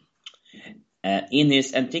 In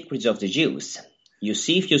his Antiquities of the Jews,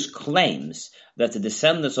 Eusebius claims that the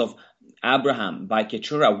descendants of Abraham by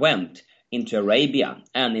Keturah went into Arabia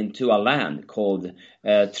and into a land called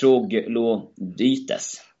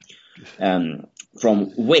Troglodytes,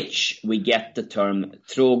 from which we get the term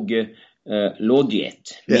Troglodyte,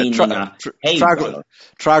 meaning a cave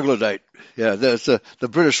troglodyte. Yeah, that's the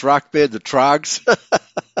British rock band, the Trogs.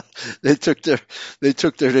 They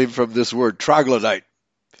took their name from this word, troglodyte,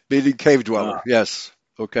 meaning cave dweller. Yes.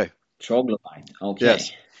 Okay. Troglodyte. Okay.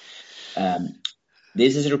 Yes.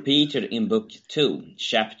 This is repeated in Book 2,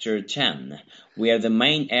 Chapter 10, where the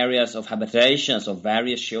main areas of habitations of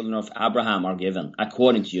various children of Abraham are given,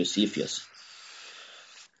 according to Eusebius.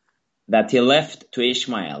 That he left to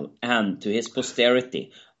Ishmael and to his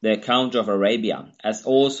posterity the country of Arabia, as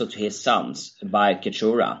also to his sons by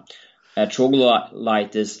Keturah,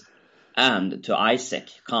 Troglodytes, and to Isaac,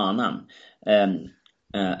 Canaan, and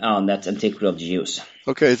that's Antiquity of the Jews.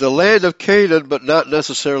 Okay, the land of Canaan, but not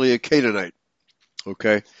necessarily a Canaanite.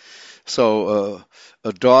 Okay, so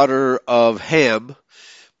a daughter of Ham,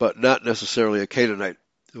 but not necessarily a Canaanite.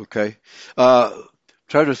 Okay,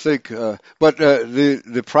 trying to think, but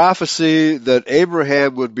the prophecy that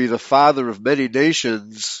Abraham would be the father of many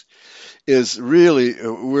nations is really,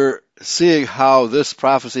 we're seeing how this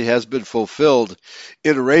prophecy has been fulfilled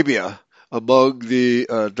in Arabia among the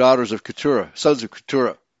daughters of Keturah, sons of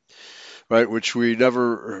Keturah, right, which we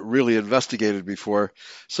never really investigated before.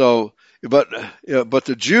 So, but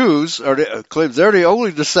the Jews claim they're the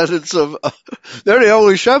only descendants of, they're the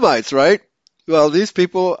only Shemites, right? Well, these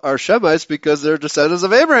people are Shemites because they're descendants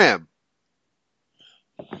of Abraham.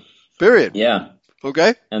 Period. Yeah.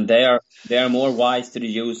 Okay. And they are more wise to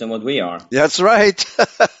the Jews than what we are. That's right.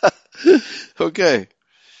 Okay.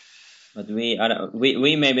 But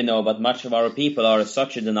we maybe know, but much of our people are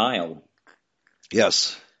such a denial.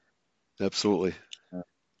 Yes. Absolutely.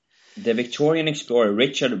 The Victorian explorer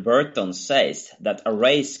Richard Burton says that a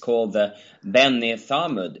race called the Beni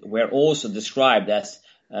Thamud were also described as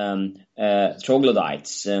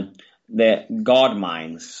troglodytes, the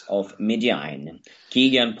Godmines of Midian,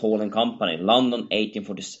 Keegan, Paul and Company, London,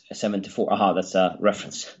 1874. Aha, that's a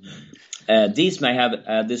reference. These may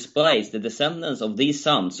have displaced the descendants of these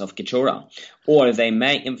sons of Keturah, or they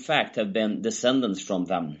may in fact have been descendants from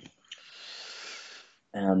them.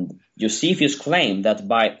 And Eusebius claimed that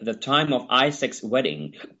by the time of Isaac's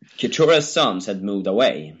wedding, Keturah's sons had moved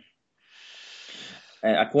away.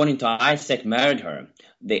 According to Isaac married her,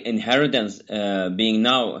 the inheritance being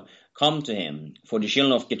now come to him, for the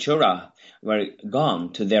children of Keturah were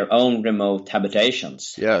gone to their own remote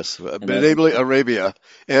habitations. Yes, namely Arabia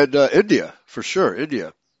and India, for sure,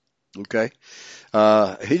 India. Okay.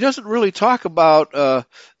 He doesn't really talk about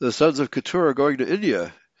the sons of Keturah going to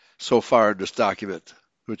India so far in this document,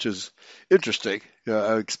 which is interesting.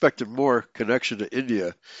 I expected more connection to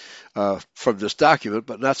India from this document,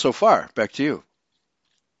 but not so far. Back to you.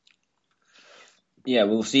 Yeah,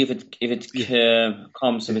 we'll see if it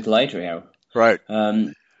comes a bit later here. Right.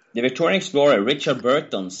 The Victorian explorer Richard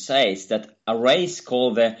Burton says that a race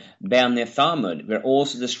called the Beni Thamud were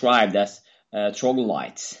also described as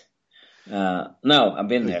troglodytes. No, I've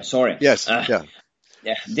been there. Sorry. Yes. Yeah.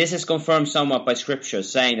 Yeah, this is confirmed somewhat by scripture,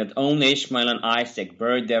 saying that only Ishmael and Isaac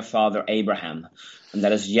buried their father Abraham, and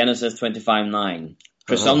that is Genesis 25:9.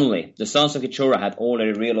 Presumably, the sons of Keturah had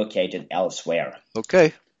already relocated elsewhere.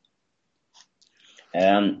 Okay.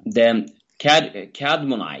 The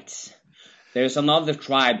Cadmonites. There is another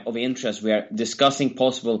tribe of interest. We are discussing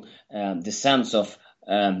possible descents of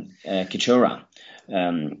Keturah.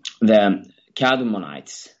 The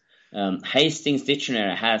Cadmonites. Hastings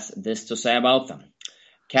Dictionary has this to say about them.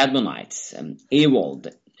 Cadmonites evolved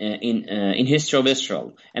in history of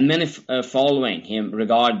Israel, and many following him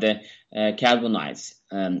regard the Canaanites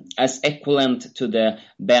as equivalent to the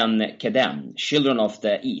Ben Kedem, children of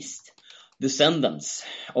the east, descendants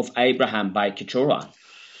of Abraham by Keturah.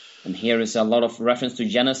 And here is a lot of reference to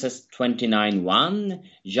Genesis 29:1,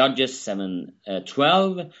 Judges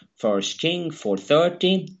 7:12, 1 King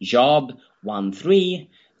 4:30, Job 1:3,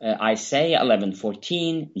 Isaiah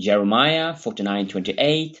 11:14, Jeremiah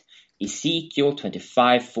 49:28, Ezekiel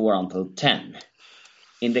 25:4-10.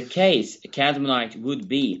 In the case, a Canaanite would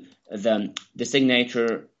be the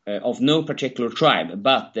designator of no particular tribe,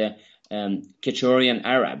 but the Keturah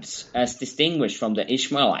Arabs, as distinguished from the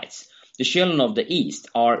Ishmaelites. The children of the east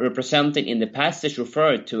are represented in the passage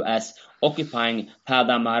referred to as occupying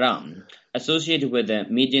Padam Aram, associated with the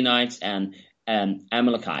Midianites and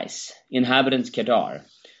Amalekites, inhabitants Kedar,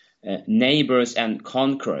 neighbors and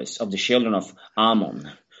conquerors of the children of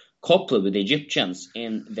Ammon, coupled with the Egyptians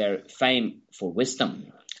in their fame for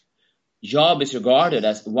wisdom. Job is regarded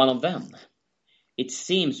as one of them. It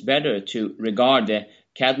seems better to regard the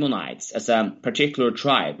Canaanites as a particular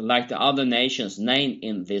tribe, like the other nations named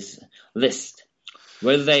in this list.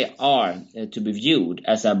 Whether they are to be viewed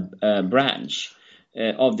as a branch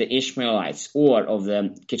of the Ishmaelites or of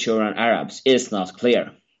the Keturah Arabs is not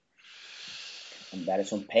clear. And that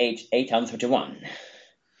is on page 831.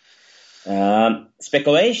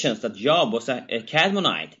 Speculations that Job was a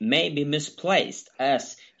Canaanite may be misplaced,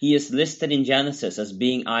 as he is listed in Genesis as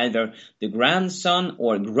being either the grandson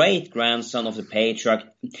or great-grandson of the patriarch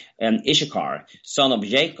Issachar, son of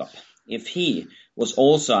Jacob. If he was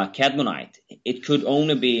also a Canaanite, it could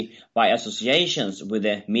only be by associations with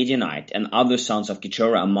the Midianite and other sons of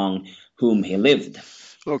Keturah among whom he lived.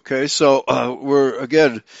 Okay, so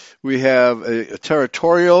we have a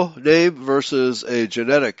territorial name versus a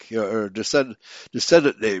genetic or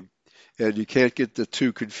descendant name, and you can't get the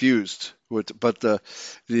two confused. But the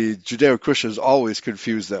Judeo-Christians always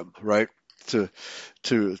confuse them, right? To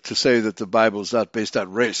say that the Bible is not based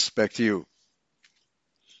on race. Back to you.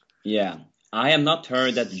 Yeah, I have not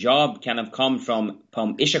heard that Job can have come from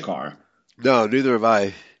Issachar. No, neither have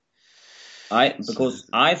I. Because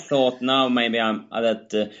I thought now maybe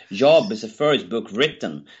that Job is the first book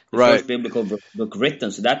written, the right. First biblical book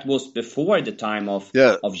written. So that was before the time of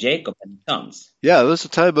Jacob and his sons. Yeah, this is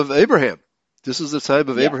the time of Abraham. This is the time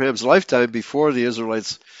of Abraham's lifetime before the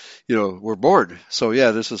Israelites, were born. So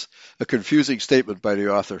yeah, this is a confusing statement by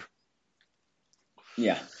the author.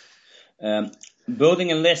 Yeah.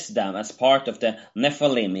 Building a list down as part of the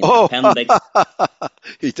Nephilim in appendix.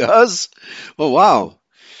 He does? Oh, wow.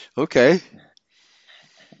 Okay.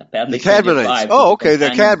 Appendix the Canaanites. Oh, okay, the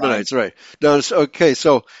Canaanites, right. Now, okay,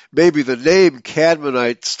 so maybe the name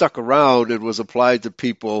Canaanite stuck around and was applied to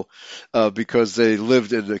people because they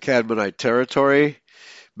lived in the Canaanite territory.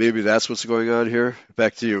 Maybe that's what's going on here.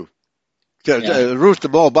 Back to you. Ruth the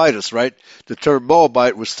Moabitess, right? The term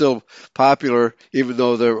Moabite was still popular, even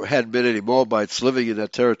though there hadn't been any Moabites living in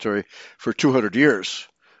that territory for 200 years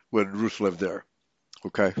when Ruth lived there.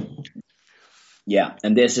 Okay. Yeah,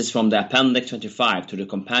 and this is from the Appendix 25 to the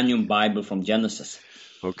Companion Bible from Genesis.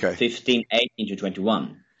 Okay.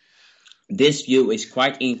 15:18-21. This view is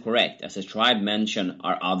quite incorrect, as the tribe mentioned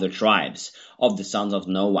are other tribes of the sons of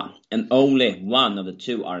Noah, and only one of the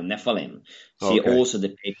two are Nephilim. See also the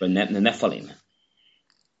paper Nephilim.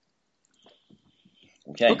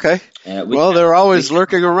 Okay. They're always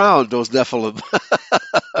lurking around, those Nephilim.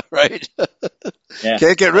 Right? Yeah.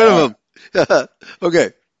 Can't get rid of them.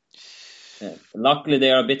 Okay. Luckily,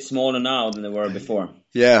 they are a bit smaller now than they were before.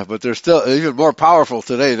 Yeah, but they're still even more powerful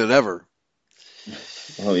today than ever.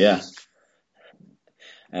 Oh, yeah.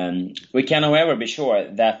 We can, however, be sure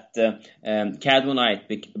that Canaanite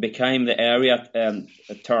became the area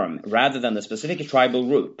term rather than the specific tribal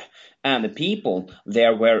group, and the people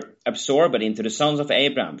there were absorbed into the sons of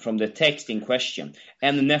Abraham from the text in question,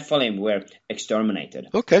 and the Nephilim were exterminated.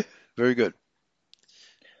 Okay, very good.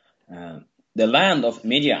 The land of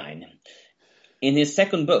Midian. In his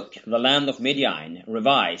second book, The Land of Midian,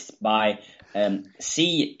 revised by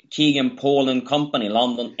C. Keegan Paul and Company,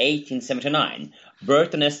 London, 1879,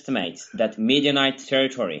 Burton estimates that Midianite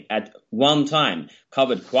territory at one time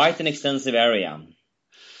covered quite an extensive area.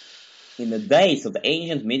 In the days of the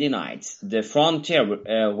ancient Midianites, the frontier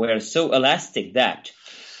were so elastic that,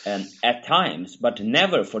 at times, but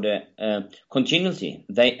never for the continuity,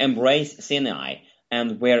 they embraced Sinai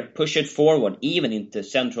and were pushed forward even into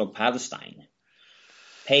central Palestine.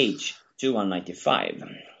 Page 295.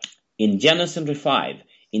 In Genesis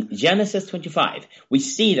 25, we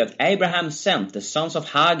see that Abraham sent the sons of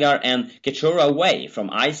Hagar and Keturah away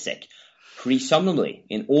from Isaac, presumably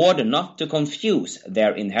in order not to confuse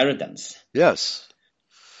their inheritance. Yes.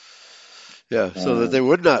 Yeah, so that they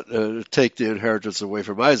would not take the inheritance away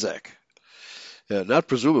from Isaac. Yeah, not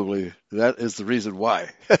presumably. That is the reason why.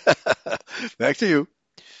 Back to you.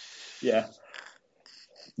 Yeah.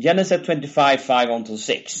 Genesis 25,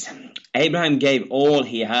 5-6. Abraham gave all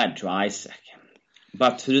he had to Isaac,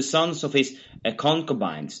 but to the sons of his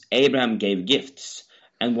concubines Abraham gave gifts,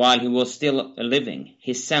 and while he was still living,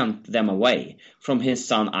 he sent them away from his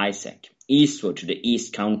son Isaac, eastward to the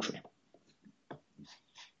east country.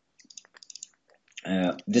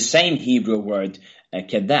 The same Hebrew word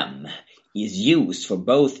kedem is used for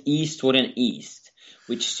both eastward and east,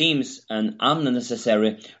 which seems an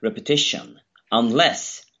unnecessary repetition,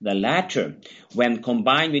 unless the latter, when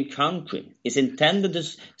combined with country, is intended to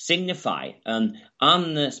signify an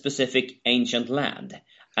unspecific ancient land.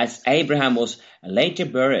 As Abraham was later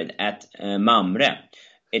buried at Mamre,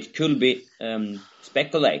 it could be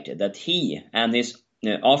speculated that he and his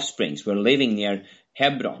offspring were living near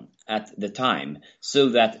Hebron at the time, so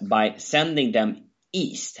that by sending them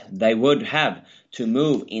east, they would have to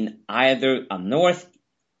move in either a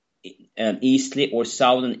north-easterly or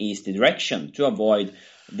southern easterly direction to avoid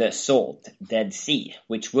the salt Dead Sea,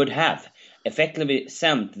 which would have effectively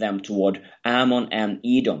sent them toward Ammon and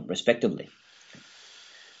Edom, respectively.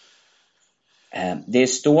 The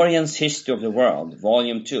Historian's History of the World,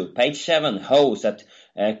 Volume 2, page 7, holds that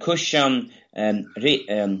Cushan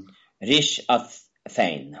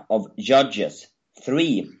Rishathaim of Judges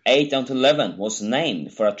 3, 8-11 was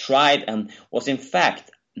named for a tribe and was in fact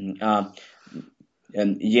Yermelite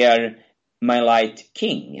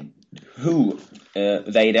king, who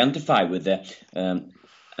they identify with the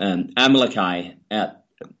Amalekite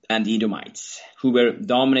and Edomites, who were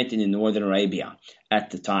dominating in northern Arabia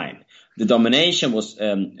at the time. The domination was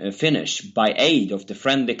finished by aid of the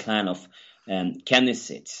friendly clan of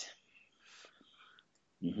Kenizzites.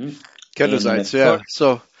 Kenizzites, yeah.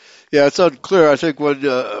 So, yeah, it's unclear. I think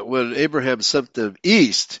when Abraham sent them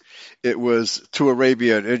east, it was to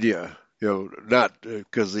Arabia and India. Not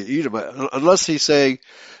because the Edomites, unless he's saying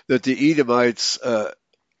that the Edomites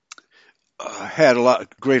had a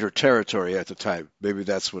lot greater territory at the time. Maybe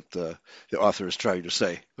that's what the author is trying to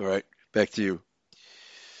say. All right, back to you.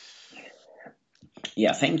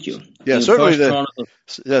 Yeah, thank you. Yeah, certainly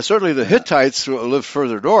the Hittites lived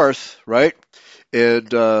further north, right? And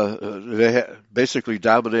they basically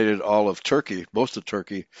dominated all of Turkey, most of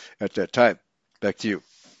Turkey at that time. Back to you.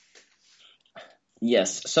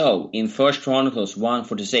 Yes, so in 1 Chronicles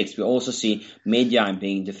 1:46, we also see Midian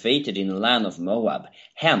being defeated in the land of Moab.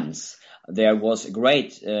 Hence, there was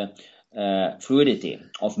great fluidity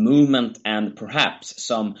of movement and perhaps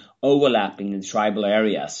some overlapping in the tribal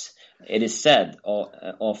areas. It is said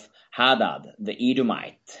of Hadad, the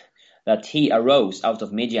Edomite, that he arose out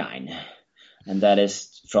of Midian, and that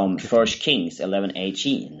is from 1 Kings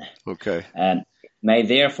 11:18. Okay. And may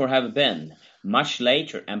therefore have been much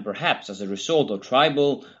later, and perhaps as a result of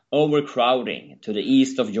tribal overcrowding to the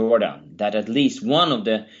east of Jordan, that at least one of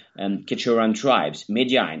the Keturah tribes,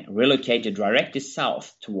 Midian, relocated directly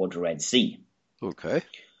south toward the Red Sea. Okay.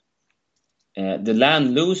 The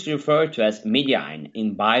land loosely referred to as Midian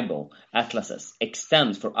in Bible atlases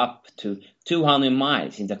extends for up to 200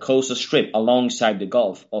 miles in the coastal strip alongside the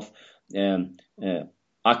Gulf of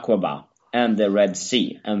Aqaba and the Red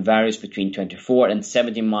Sea, and varies between 24 and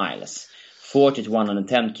 70 miles, 40 to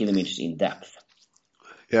 110 kilometers in depth.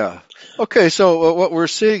 Yeah. Okay, so what we're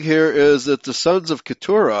seeing here is that the sons of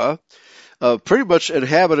Keturah pretty much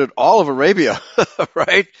inhabited all of Arabia,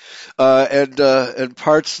 right? And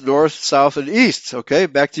parts north, south, and east. Okay,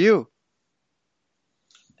 back to you.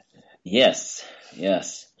 Yes.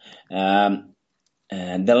 The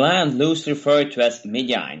land loosely referred to as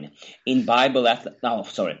Midian in Bible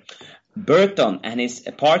Burton and his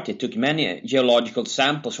party took many geological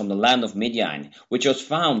samples from the land of Midian, which was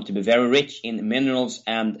found to be very rich in minerals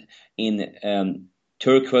and in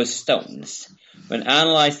turquoise stones. When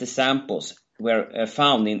analyzed, the samples were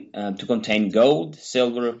found to contain gold,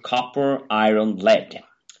 silver, copper, iron, lead.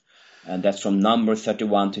 And that's from number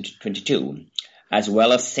 31 to 22, as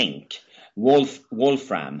well as zinc,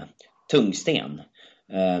 wolfram, tungsten,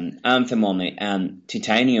 antimony, and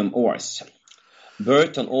titanium ores.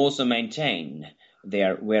 Burton also maintained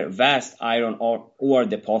there were vast iron ore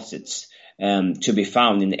deposits to be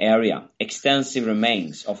found in the area. Extensive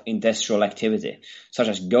remains of industrial activity, such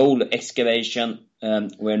as gold excavation,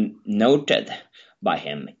 were noted by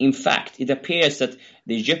him. In fact, it appears that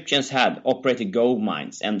the Egyptians had operated gold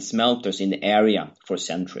mines and smelters in the area for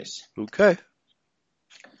centuries. Okay.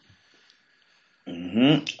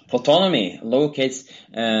 Ptolemy locates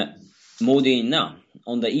Modena,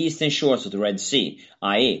 on the eastern shores of the Red Sea,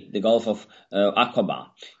 i.e. the Gulf of Aqaba.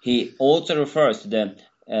 He also refers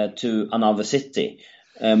to another city,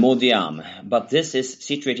 Modiam, but this is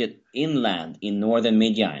situated inland in northern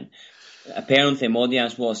Midian. Apparently,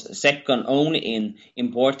 Modian was second only in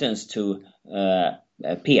importance to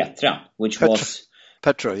Petra,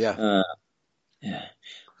 Petra, yeah.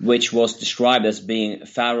 Which was described as being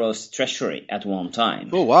Pharaoh's treasury at one time.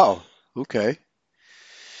 Oh, wow. Okay.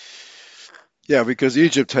 Yeah, because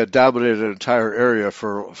Egypt had dominated an entire area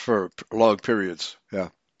for long periods. Yeah.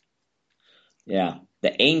 Yeah.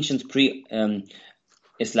 The ancient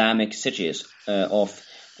pre-Islamic cities of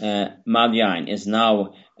Madian is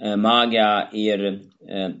now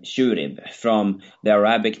Maga-ir-Shurib, from the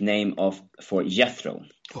Arabic name for Jethro.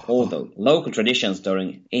 Although local traditions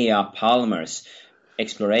during Ea Palmer's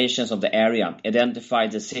explorations of the area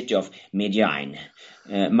identified the city of Madian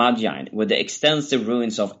with the extensive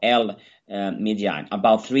ruins of El Midian,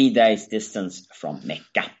 about 3 days' distance from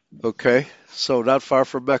Mecca. Okay, so not far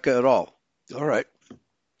from Mecca at all. All right.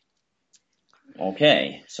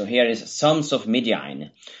 Okay, so here is sons of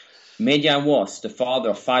Midian. Midian was the father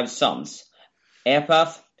of 5 sons: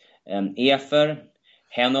 Epath, Epher,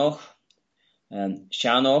 Henoch,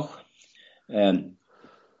 Shanoch,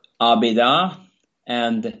 Abidah,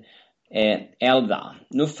 and Eldah.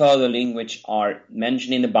 No further lineage are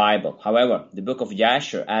mentioned in the Bible. However, the book of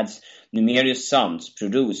Jasher adds numerous sons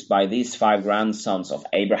produced by these 5 grandsons of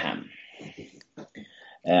Abraham.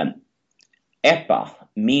 Epa,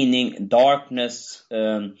 meaning darkness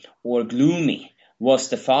or gloomy, was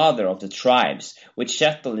the father of the tribes which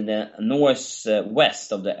settled in the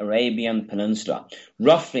northwest of the Arabian Peninsula,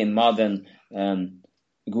 roughly in modern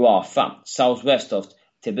Guafa, southwest of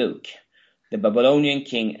Tebuk. The Babylonian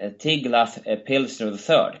king Tiglath-Pileser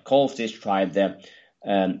III calls this tribe the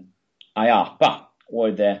Ayapa,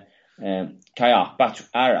 or the Kayapa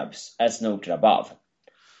Arabs, as noted above.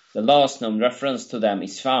 The last known reference to them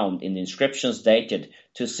is found in the inscriptions dated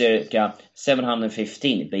to circa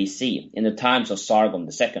 715 BC, in the times of Sargon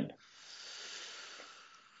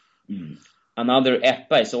II. Another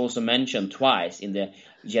Epa is also mentioned twice in the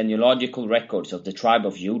genealogical records of the tribe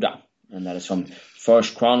of Judah, and that is from 1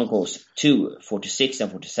 Chronicles 2, 46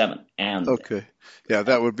 and 47. And okay. Yeah,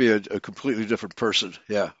 that would be a completely different person.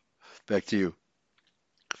 Yeah. Back to you.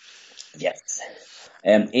 Yes.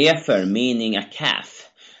 Epher, meaning a calf,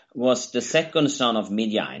 was the second son of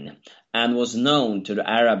Midian and was known to the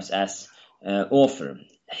Arabs as Ophir.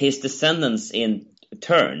 His descendants in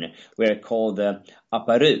turn were called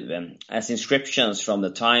Aparu, as inscriptions from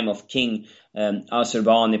the time of King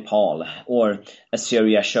Ashurbanipal or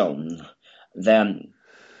Assyria show. An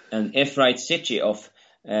Ephraite city of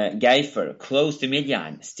Gaifer, close to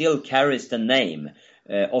Midian, still carries the name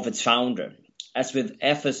of its founder. As with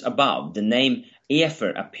Ephes above, the name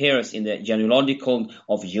Epher appears in the genealogical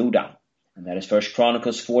of Judah, and that is 1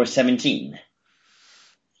 Chronicles 4:17,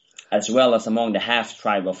 as well as among the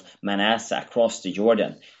half-tribe of Manasseh across the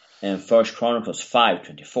Jordan in 1 Chronicles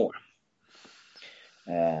 5:24.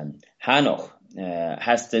 Hanoch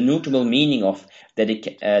has the notable meaning of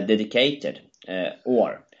dedicated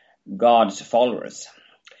or God's followers.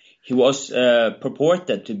 He was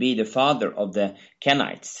purported to be the father of the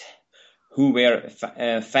Kenites, who were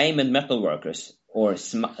famed metalworkers or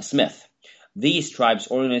smith. These tribes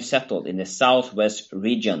originally settled in the southwest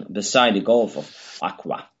region beside the Gulf of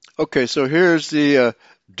Aqaba. Okay, so here's the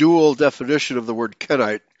dual definition of the word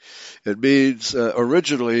Kenite. It means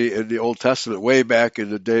originally in the Old Testament, way back in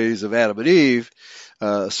the days of Adam and Eve,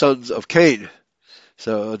 sons of Cain,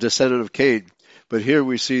 so a descendant of Cain. But here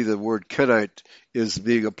we see the word Kenite is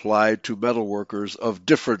being applied to metalworkers of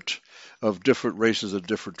different races and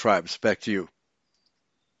different tribes. Back to you.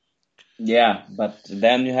 Yeah, but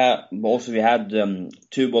then we had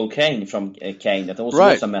Tubal Cain from Cain, that also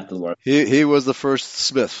right. was a metalworker. He was the first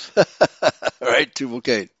smith, right? Tubal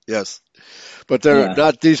Cain, yes. But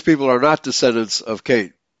these people are not descendants of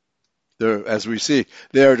Cain. They're, as we see,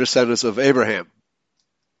 they are descendants of Abraham.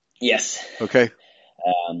 Yes. Okay.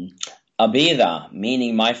 Abidah,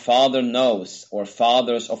 meaning my father knows, or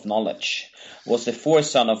fathers of knowledge, was the fourth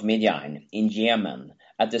son of Midian in Yemen,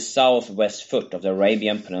 at the southwest foot of the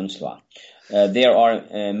Arabian Peninsula. There are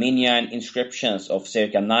Midian inscriptions of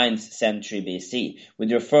circa 9th century BC,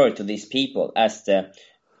 which refer to these people as the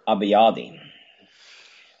Abiyadi.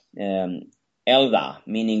 Eldah,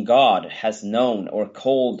 meaning God has known or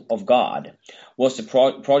called of God, was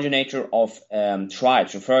the progenitor of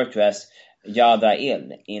tribes referred to as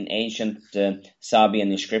Yadail in ancient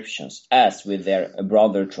Sabian inscriptions, as with their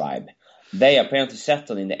brother tribe. They apparently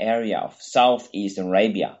settled in the area of southeastern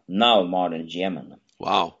Arabia, now modern Yemen.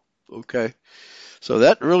 Wow. Okay. So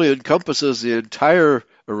that really encompasses the entire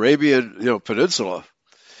Arabian, peninsula.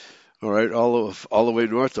 All right, all the way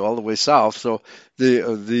north to all the way south. So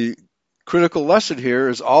the critical lesson here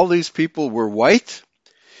is all these people were white.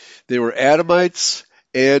 They were Adamites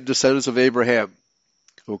and descendants of Abraham.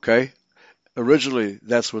 Okay? Originally,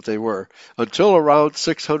 that's what they were. Until around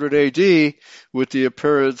 600 AD with the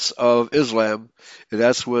appearance of Islam, and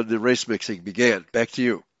that's when the race mixing began. Back to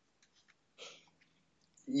you.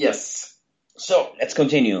 Yes. So let's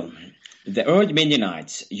continue. The early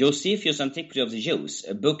Midianites, Josephus' Antiquity of the Jews,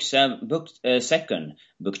 book 2,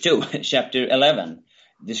 chapter 11,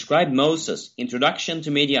 describe Moses' introduction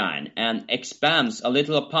to Midian and expands a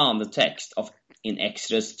little upon the text in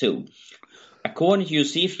Exodus 2. According to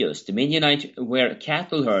Josephus, the Midianites were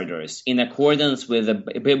cattle herders in accordance with the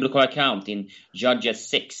biblical account in Judges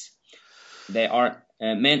 6. They are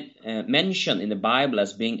mentioned in the Bible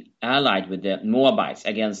as being allied with the Moabites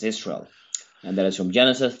against Israel. And that is from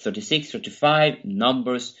Genesis 36, 35,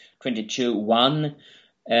 Numbers 22, 1,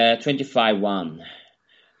 25, 1.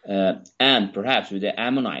 And perhaps with the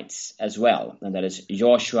Ammonites as well. And that is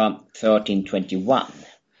Joshua 13, 21.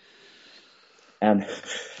 And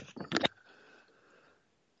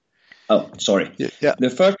Yeah.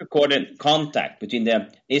 The first recorded contact between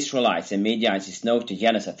the Israelites and Midianites is noted in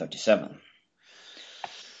Genesis 37.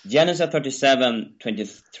 Genesis 37,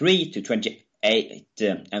 23 to 28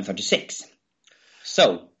 and 36.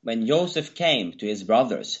 So, when Joseph came to his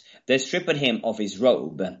brothers, they stripped him of his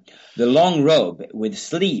robe, the long robe with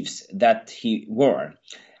sleeves that he wore,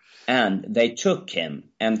 and they took him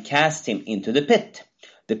and cast him into the pit.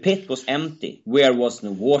 The pit was empty, where was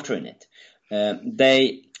no water in it.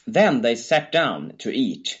 Then they sat down to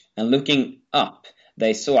eat, and looking up,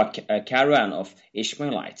 they saw a caravan of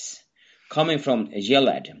Ishmaelites coming from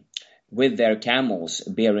Gilead, with their camels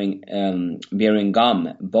bearing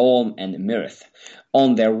gum, balm, and myrrh,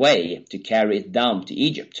 on their way to carry it down to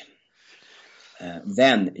Egypt.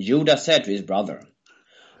 Then Judah said to his brother,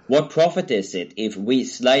 "What profit is it if we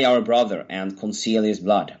slay our brother and conceal his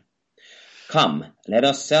blood? Come, let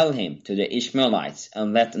us sell him to the Ishmaelites,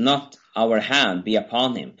 and let not our hand be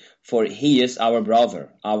upon him, for he is our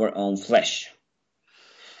brother, our own flesh."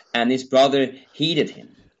 And his brother heeded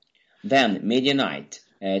him. Then Midianite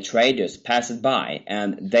traders passed by,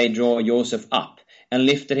 and they drew Joseph up and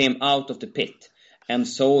lifted him out of the pit and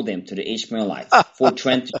sold him to the Ishmaelites for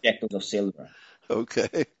 20 shekels of silver.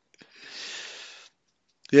 Okay.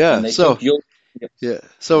 Yeah. So you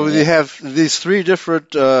have these three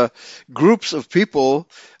different groups of people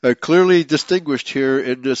clearly distinguished here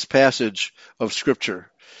in this passage of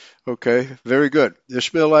Scripture. Okay, very good.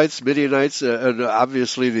 Ishmaelites, Midianites, and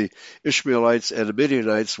obviously the Ishmaelites and the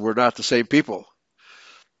Midianites were not the same people.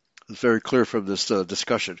 It's very clear from this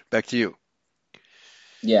discussion. Back to you.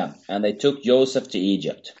 Yeah, and they took Joseph to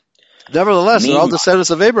Egypt. Nevertheless, they're all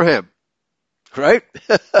descendants of Abraham, right?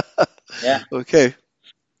 Yeah. Okay.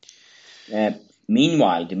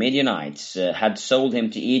 Meanwhile, the Midianites had sold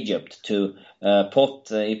him to Egypt to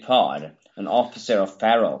Potiphar, an officer of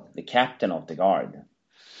Pharaoh, the captain of the guard.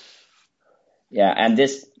 Yeah, and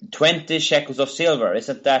this 20 shekels of silver,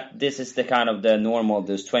 isn't that, this is the kind of the normal,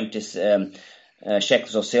 those 20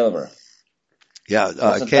 shekels of silver? Yeah,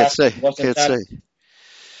 I can't say.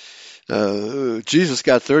 Jesus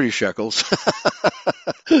got 30 shekels,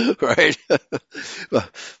 right?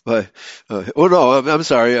 I'm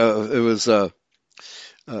sorry. It was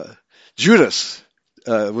Judas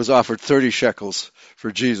was offered 30 shekels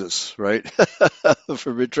for Jesus, right?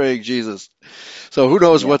 For betraying Jesus. So who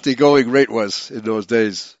knows what the going rate was in those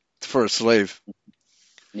days for a slave?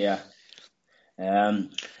 Yeah.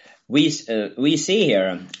 We see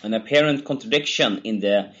here an apparent contradiction in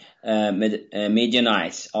the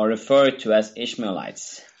Midianites are referred to as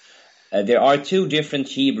Ishmaelites. There are two different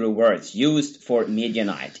Hebrew words used for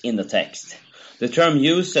Midianite in the text. The term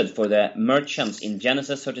used for the merchants in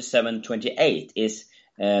Genesis 37:28 is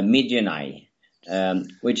Midianite,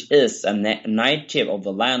 which is a native of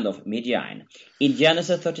the land of Midian. In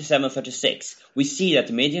Genesis 37:36, we see that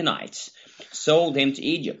the Midianites sold him to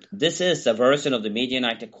Egypt. This is a version of the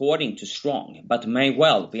Midianite according to Strong, but may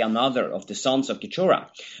well be another of the sons of Keturah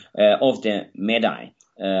of the Medai,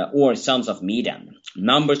 or sons of Medan.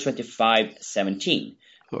 Numbers 25:17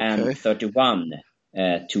 and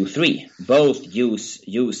 31:2-3 both use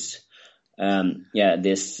this.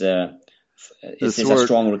 This is a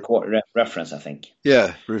strong reference, I think.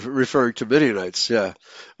 Yeah, referring to Midianites, yeah.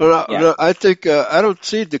 Well, I think, I don't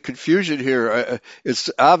see the confusion here. It's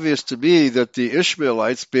obvious to me that the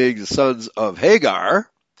Ishmaelites, being the sons of Hagar,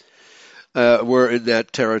 were in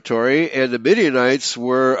that territory, and the Midianites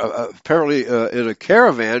were apparently in a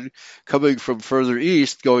caravan coming from further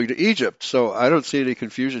east going to Egypt. So I don't see any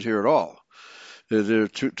confusion here at all. They're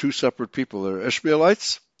two separate people. They're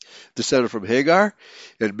Ishmaelites, descended from Hagar,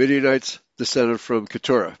 and Midianites, descended from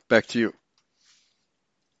Keturah. Back to you.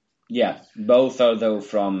 Yeah, both are though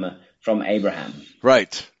from Abraham.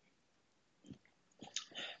 Right.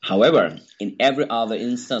 However, in every other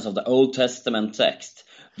instance of the Old Testament text,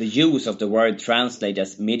 the use of the word translated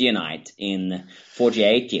as Midianite in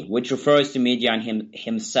 4080, which refers to Midian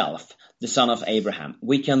himself, the son of Abraham.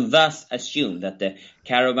 We can thus assume that the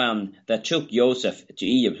caravan that took Joseph to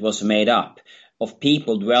Egypt was made up of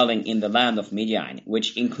people dwelling in the land of Midian,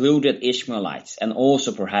 which included Ishmaelites and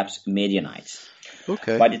also perhaps Midianites.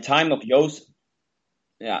 Okay. By the time of Joseph,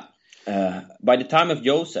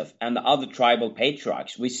 and the other tribal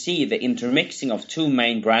patriarchs, we see the intermixing of two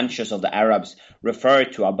main branches of the Arabs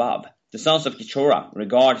referred to above. The sons of Keturah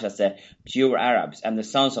regarded as the pure Arabs, and the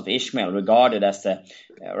sons of Ishmael regarded as the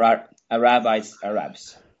Arabized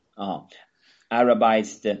Arabs.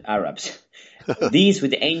 These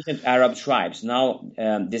with the ancient Arab tribes now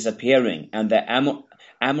disappearing, and the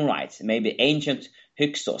Amorites, maybe ancient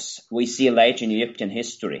Hyksos, we see later in Egyptian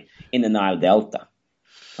history in the Nile Delta.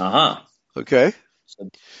 Okay. So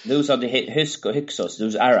those are the Hyksos,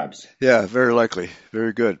 those Arabs. Yeah, very likely.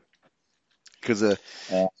 Very good. Because, a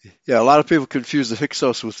lot of people confuse the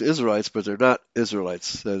Hyksos with the Israelites, but they're not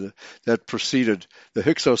Israelites. That preceded, the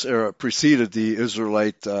Hyksos era preceded the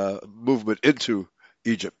Israelite movement into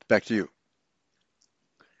Egypt. Back to you.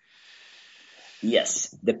 Yes,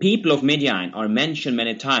 the people of Midian are mentioned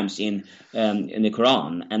many times in the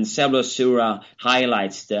Quran, and several surah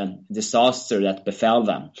highlights the disaster that befell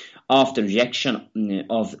them after rejection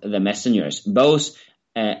of the messengers, both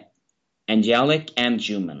angelic and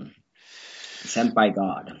human, sent by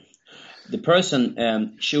God. The person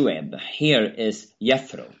Shuaib here is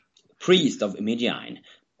Jethro, priest of Midian,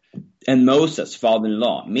 and Moses'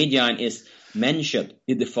 father-in-law. Midian is mentioned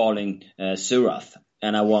in the following surah,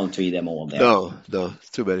 and I won't read them all there. No, it's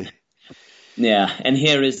too many. Yeah, and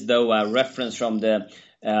here is though a reference from the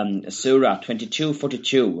Surah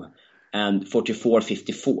 22:42 and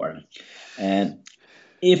 44:54.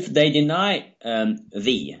 If they deny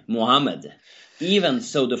thee, Muhammad, even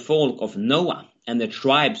so the folk of Noah and the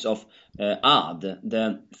tribes of Ad,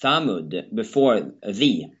 the Thamud before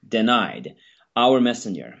thee denied our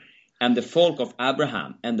messenger, and the folk of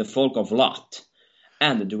Abraham and the folk of Lot,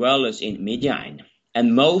 and the dwellers in Midian.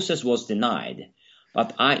 And Moses was denied,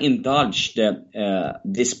 but I indulged the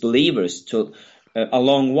disbelievers to a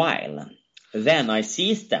long while. Then I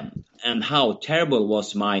seized them, and how terrible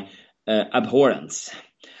was my abhorrence,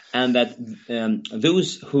 and that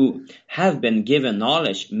those who have been given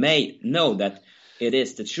knowledge may know that it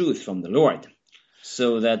is the truth from the Lord,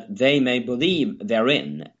 so that they may believe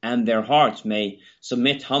therein, and their hearts may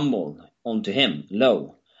submit humble unto him.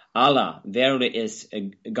 Lo, Allah verily is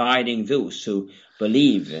guiding those who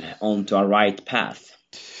believe onto a right path.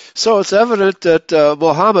 So it's evident that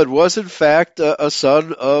Muhammad was in fact a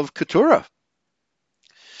son of Keturah,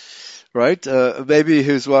 right? Maybe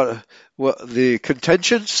his what the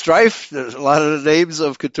contention, strife. There's a lot of the names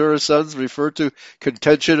of Keturah's sons refer to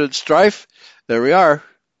contention and strife. There we are.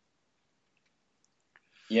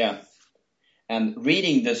 Yeah. And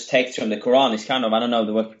reading this text from the Quran is kind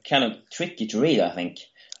of tricky to read, I think.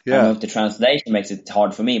 Yeah. I don't know if the translation makes it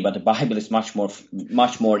hard for me, but the Bible is much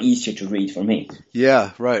more easier to read for me.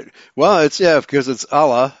 Yeah, right. Well, because it's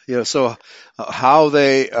Allah. So how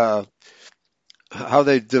they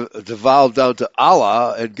devolved down to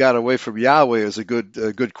Allah and got away from Yahweh is a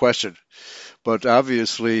good question. But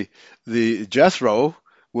obviously, the Jethro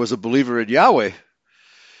was a believer in Yahweh.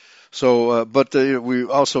 So, but we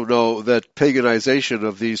also know that paganization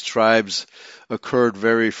of these tribes occurred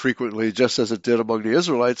very frequently, just as it did among the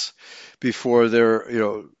Israelites before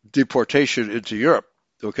their, deportation into Europe.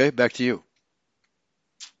 Okay, back to you.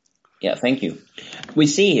 Yeah, thank you. We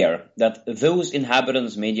see here that those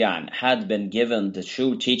inhabitants of Midian had been given the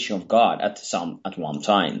true teaching of God at one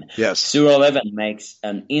time. Yes. Surah 11 makes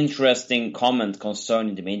an interesting comment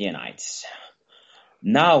concerning the Midianites.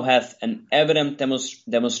 Now hath an evident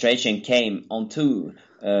demonstration came unto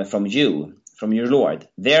from you, from your Lord.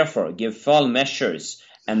 Therefore give full measures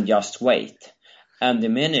and just wait, and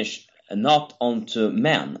diminish not unto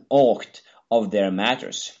men aught of their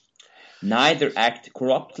matters, neither act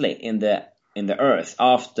corruptly in the earth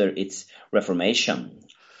after its reformation.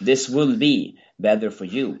 This will be better for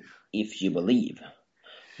you if you believe.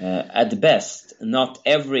 At best, not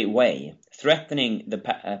every way, threatening the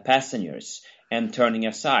passengers and turning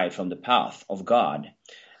aside from the path of God.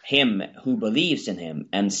 him who believes in him,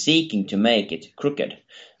 and seeking to make it crooked.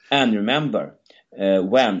 And remember,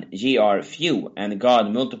 when ye are few, and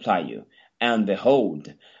God multiply you, and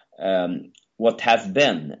behold, what hath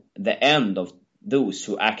been the end of those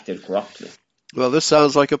who acted corruptly. Well, this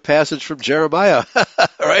sounds like a passage from Jeremiah,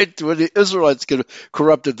 right? When the Israelites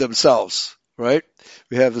corrupted themselves, right?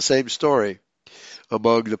 We have the same story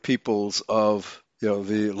among the peoples of,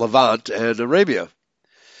 the Levant and Arabia.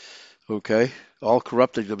 Okay? All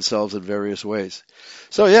corrupting themselves in various ways.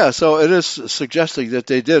 So it is suggesting that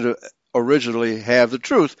they did originally have the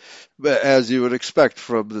truth, as you would expect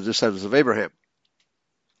from the descendants of Abraham.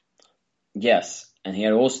 Yes, and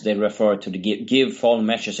here also they refer to the give full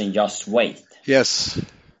measures and just weight. Yes.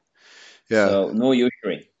 Yeah. So no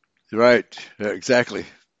usury. Right. Yeah, exactly.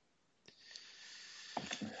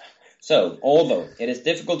 So, although it is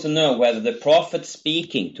difficult to know whether the prophet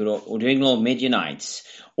speaking to the original Midianites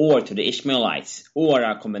or to the Ishmaelites or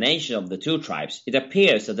a combination of the two tribes, it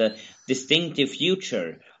appears that the distinctive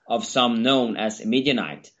future of some known as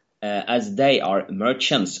Midianite, as they are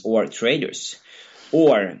merchants or traders,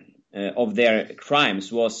 or of their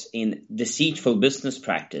crimes was in deceitful business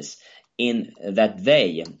practice, in that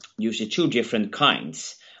they used two different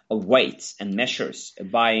kinds of weights and measures,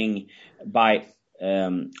 buying by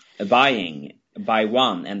one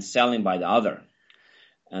and selling by the other.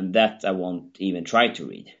 And that I won't even try to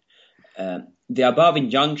read. The above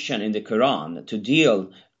injunction in the Quran to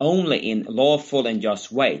deal only in lawful and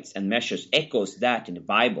just weights and measures echoes that in the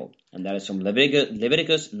Bible, and that is from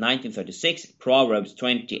Leviticus 19:36, Proverbs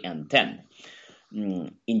 20 and 10.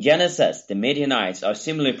 In Genesis, the Midianites are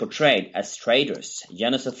similarly portrayed as traders,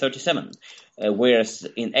 Genesis 37, whereas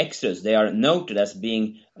in Exodus they are noted as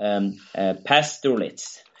being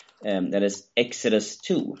pastoralists, that is Exodus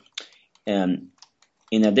 2,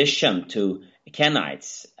 in addition to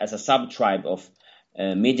Kenites as a sub-tribe of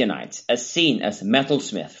Midianites, as seen as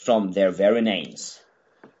metalsmith from their very names.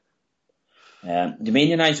 The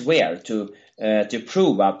Midianites were to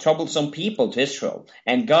prove a troublesome people to Israel,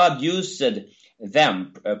 and God used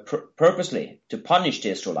them purposely to punish the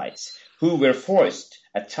Israelites, who were forced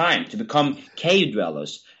at times to become cave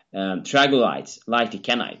dwellers, troglodytes, like the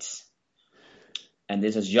Kenites. And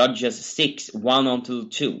this is Judges 6,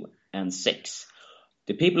 1-2 and 6.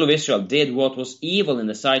 The people of Israel did what was evil in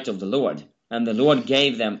the sight of the Lord, and the Lord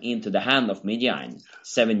gave them into the hand of Midian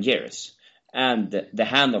 7 years. And the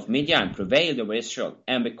hand of Midian prevailed over Israel,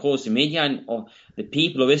 and because the Midian of the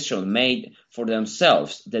people of Israel made for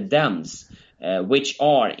themselves the dens which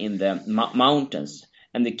are in the mountains,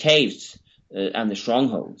 and the caves and the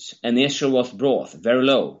strongholds, and Israel was brought very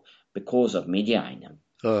low because of Midian.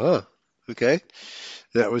 Okay.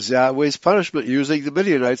 That was Yahweh's punishment, using the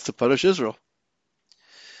Midianites to punish Israel.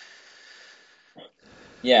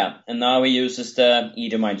 Yeah, and now he uses the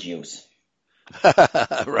Edomite Jews.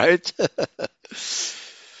 Right?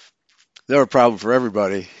 They're a problem for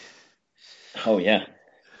everybody. Oh yeah.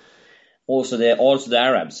 Also the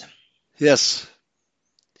Arabs. Yes.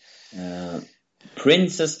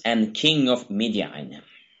 Princess and king of Midian.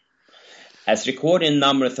 As recorded in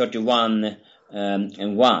number 31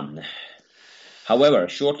 and 1. However,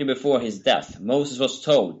 shortly before his death, Moses was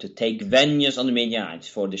told to take vengeance on the Midianites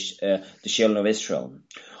for the children of Israel.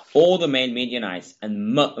 All the male Midianites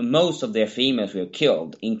and most of their females were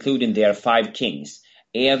killed, including their 5 kings,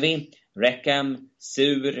 Evi, Rechem,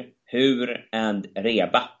 Sur, Hur, and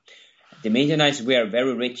Reba. The Midianites were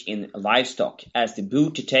very rich in livestock, as the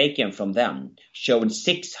booty taken from them showed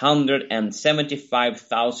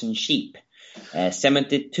 675,000 sheep,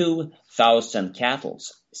 72,000 cattle,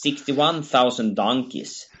 61,000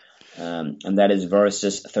 donkeys, and that is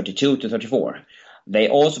verses 32-34. They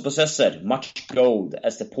also possessed much gold,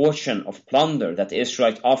 as the portion of plunder that the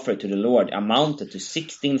Israelites offered to the Lord amounted to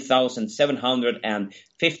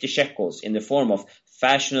 16,750 shekels in the form of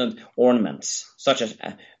fashioned ornaments, such as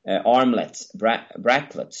armlets,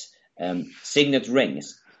 bracelets, signet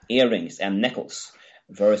rings, earrings, and necklaces.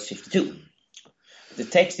 Verse 52. The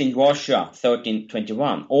text in Joshua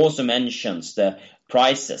 13:21 also mentions the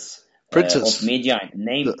prices of Midian,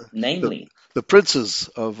 namely the princes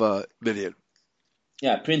of Midian.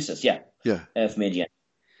 Yeah, princes, of Midian.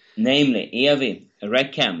 Namely Evi,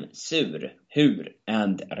 Rechem, Sur, Hur,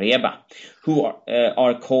 and Reba, who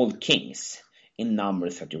are called kings in number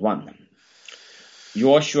 31.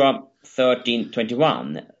 Joshua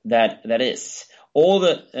 13:21, that is, all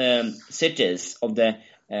the cities of the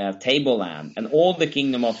tableland and all the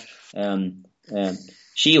kingdom of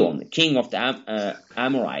Shion, king of the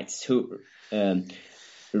Amorites, who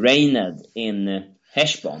reigned in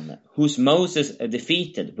Heshbon, whose Moses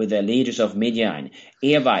defeated with the leaders of Midian,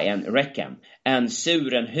 Evi and Rechem, and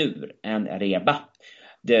Sur and Hur and Reba,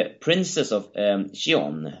 the princes of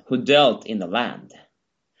Shion, who dwelt in the land.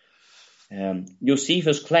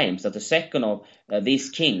 Josephus claims that the second of these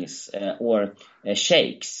kings, or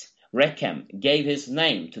sheikhs, Rechem, gave his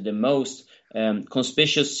name to the most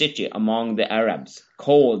conspicuous city among the Arabs,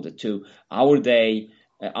 called to our day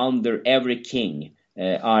under every king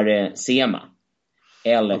are Sema,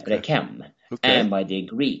 El Rechem, and by the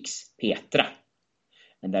Greeks, Petra.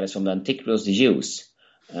 And that is from the Antiquity of the Jews.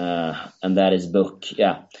 And that is book,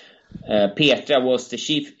 Petra was the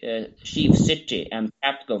chief city and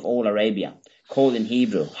capital of all Arabia, called in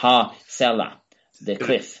Hebrew Ha-Selah, the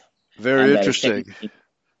cliff. Very interesting.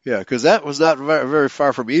 Yeah, because that was not very, very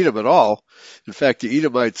far from Edom at all. In fact, the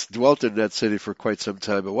Edomites dwelt in that city for quite some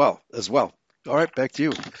time as well. All right, back to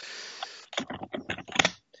you.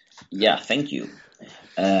 Yeah, thank you.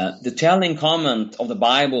 The telling comment of the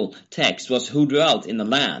Bible text was who dwelt in the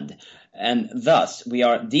land, and thus we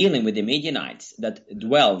are dealing with the Midianites that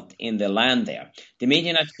dwelt in the land there. The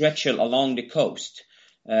Midianites stretched along the coast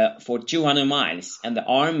for 200 miles, and the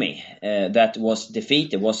army that was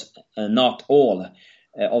defeated was not all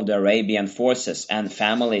of the Arabian forces and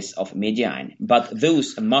families of Midian, but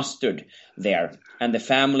those mustered there, and the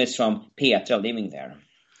families from Petra living there.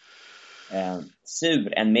 Sur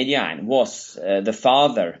and Midian was the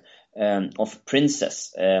father of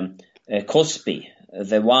Princess Cosby,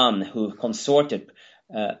 the one who consorted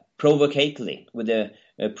provocatively with the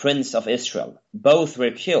prince of Israel. Both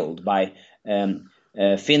were killed by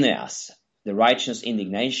Phinehas, the righteous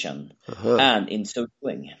indignation, and in so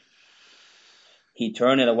doing, he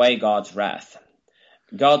turned away God's wrath.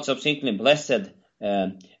 God subsequently blessed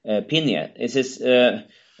Phinehas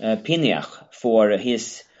for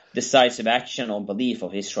his decisive action on belief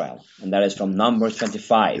of Israel, and that is from Numbers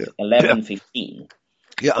 25, 11-15.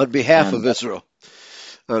 Yeah, on behalf of Israel.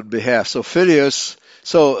 On behalf. So Phinehas,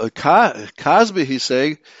 Cosby, he's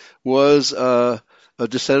saying, was a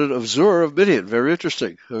descendant of Zur of Midian. Very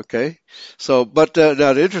interesting. Okay. So, but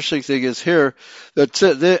now the interesting thing is here that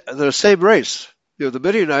they're the same race. You know, the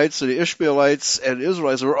Midianites and the Ishmaelites and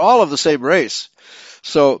Israelites were all of the same race.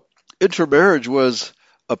 So intermarriage was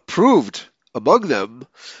approved among them,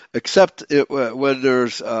 except when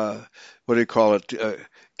there's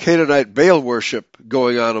Canaanite Baal worship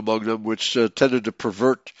going on among them, which tended to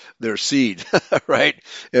pervert their seed, right?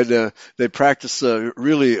 And they practiced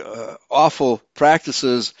really awful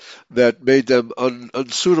practices that made them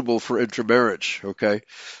unsuitable for intermarriage. Okay,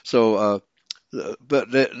 so. But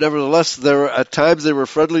nevertheless, at times they were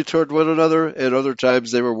friendly toward one another, and other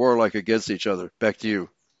times they were warlike against each other. Back to you.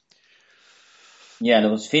 Yeah, there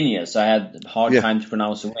was Phinehas. I had a hard time to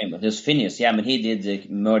pronounce the name, but there's Phinehas. Yeah, I mean, he did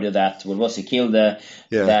murder that. What was he? Killed that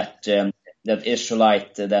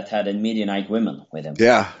Israelite that had a Midianite woman with him.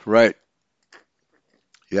 Yeah, right.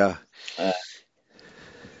 Yeah.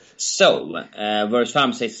 Verse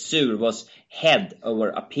 5 says, Sur was head over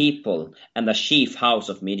a people and a chief house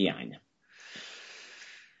of Midian.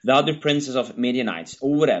 The other princes of Midianites,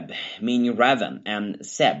 Oreb, meaning raven, and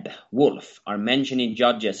Seb, wolf, are mentioned in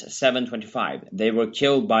Judges 7:25. They were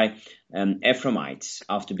killed by Ephraimites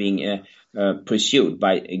after being pursued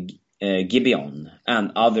by Gibeon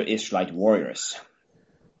and other Israelite warriors.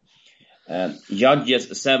 Judges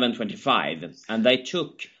 7:25, and they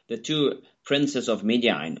took the two princes of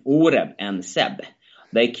Midian, Oreb and Seb.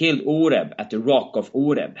 They killed Oreb at the rock of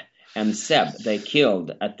Oreb, and Seb they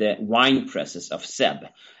killed at the wine presses of Seb,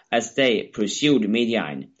 as they pursued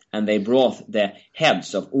Midian, and they brought the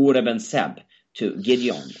heads of Oreb and Seb to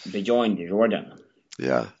Gideon beyond Jordan.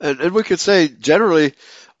 Yeah, and we could say generally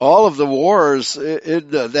all of the wars in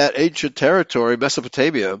that ancient territory,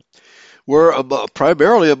 Mesopotamia, were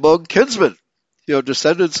primarily among kinsmen,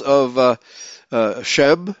 descendants of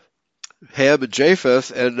Shem, Ham, and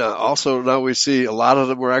Japheth, and also now we see a lot of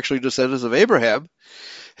them were actually descendants of Abraham,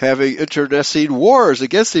 having internecine wars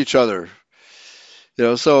against each other.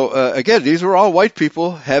 So again, these were all white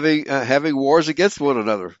people having wars against one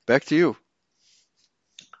another. Back to you.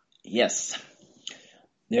 Yes.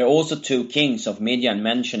 There are also two kings of Midian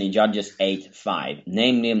mentioned in Judges 8:5,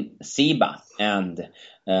 namely Seba and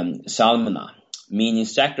Salmona, meaning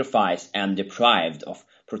sacrifice and deprived of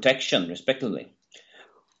protection, respectively,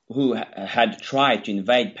 who had tried to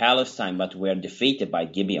invade Palestine but were defeated by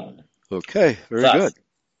Gibeon. Okay, very good.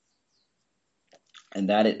 And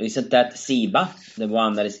isn't that Seba, the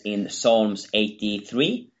one that is in Psalms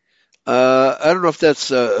 83? I don't know if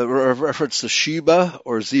that's a reference to Sheba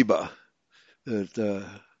or Zeba.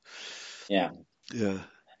 Yeah.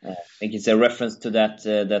 I think it's a reference to that.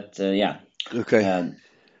 Okay.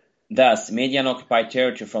 Thus, Midian occupied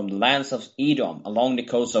territory from the lands of Edom along the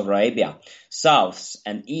coast of Arabia, south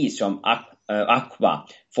and east from Aqaba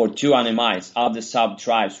for 200 miles. Other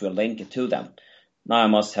sub-tribes were linked to them. Now I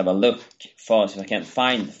must have a look first if I can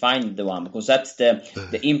find the one, because that's the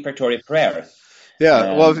impreatory prayer.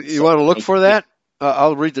 Yeah, well, if you want to look for that,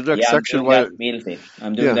 I'll read the next section.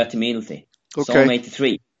 I'm doing that immediately. Okay. Psalm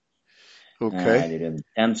 83. Okay. The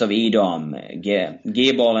tents of Edom,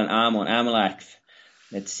 Gebal and Ammon, Amalek.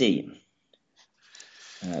 Let's see.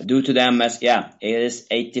 Do to them as, it is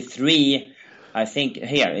 83. I think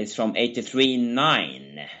here it's from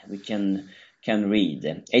 83:9. We can read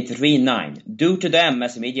 83:9. Do to them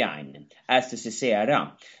as Midian, as to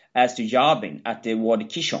Sisera, as to Jabin at the word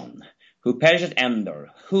Kishon, who perished at Endor,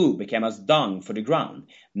 who became as dung for the ground,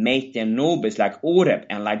 made their nobles like Oreb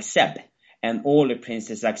and like Seb, and all the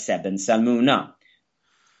princes like Seb and Salmuna.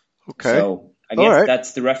 Okay. So I guess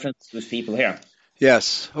that's the reference to those people here.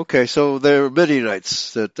 Yes. Okay. So they're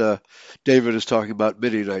Midianites that David is talking about,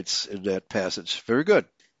 Midianites in that passage. Very good.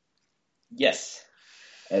 Yes.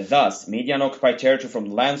 Thus, Midian occupied territory from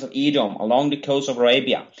the lands of Edom along the coast of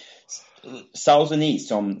Arabia, south and east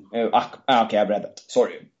from... okay, I read that.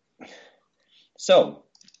 Sorry. So,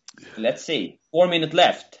 let's see. 4 minutes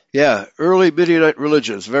left. Yeah. Early Midianite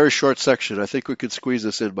religions. Very short section. I think we could squeeze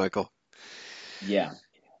this in, Michael. Yeah.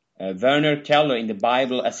 Werner Keller in the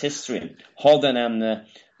Bible as History, Holden and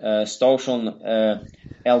Storson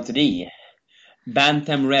Ltd.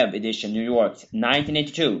 Bantam Rev edition, New York,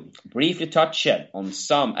 1982, briefly touched on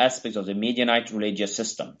some aspects of the Midianite religious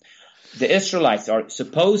system. The Israelites are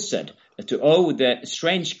supposed to owe the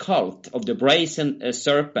strange cult of the brazen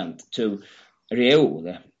serpent to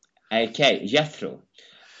Reuel, aka Jethro.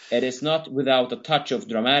 It is not without a touch of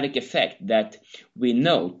dramatic effect that we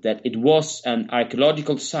note that it was an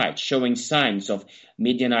archaeological site showing signs of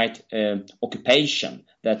Midianite occupation,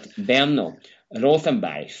 that Benno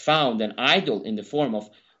Rothenberg found an idol in the form of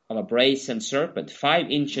a brazen serpent 5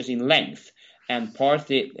 inches in length and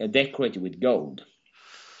partly decorated with gold.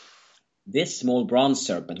 This small bronze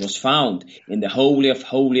serpent was found in the Holy of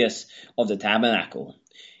Holies of the tabernacle.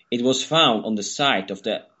 It was found on the site of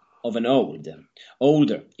an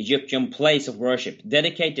older Egyptian place of worship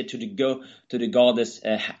dedicated to the goddess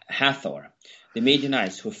Hathor. The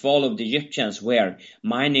Midianites, who followed the Egyptians, were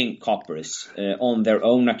mining coppers on their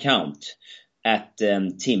own account at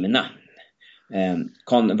Timnah,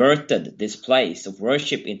 converted this place of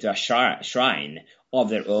worship into a shrine of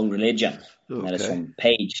their own religion. Okay. That is from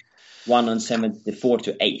page 174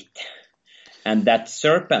 to 8. And that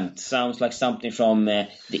serpent sounds like something from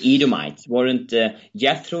the Edomites. Weren't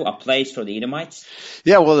Jethro a place for the Edomites?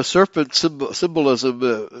 Yeah, well, the serpent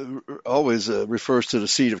symbolism always refers to the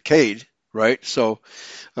seed of Cain, right? So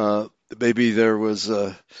maybe there was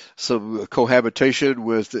some cohabitation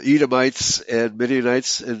with the Edomites and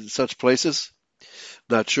Midianites in such places.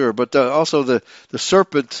 Not sure. But also the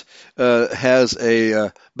serpent has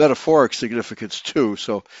a metaphoric significance too,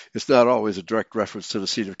 so it's not always a direct reference to the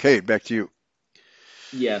seed of Cain. Back to you.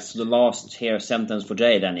 Yes, the last here sentence for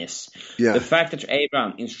today then is, the fact that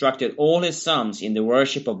Abraham instructed all his sons in the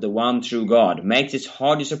worship of the one true God makes it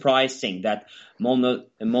hardly surprising that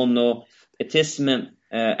monotheism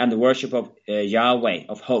and the worship of Yahweh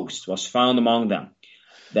of hosts was found among them.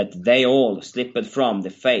 That they all slipped from the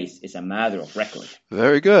faith is a matter of record.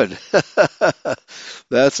 Very good.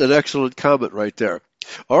 That's an excellent comment right there.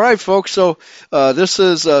 All right, folks, so this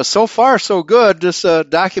is so far so good. This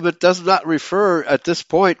document does not refer at this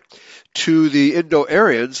point to the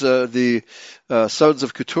Indo-Aryans, the sons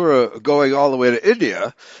of Keturah going all the way to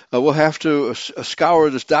India. We'll have to scour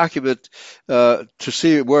this document to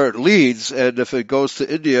see where it leads, and if it goes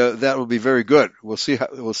to India, that will be very good. We'll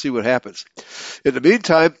see what happens. In the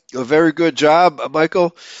meantime, a very good job,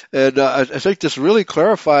 Michael, and I think this really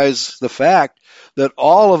clarifies the fact that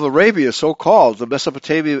all of Arabia, so-called, the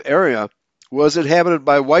Mesopotamian area, was inhabited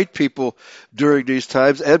by white people during these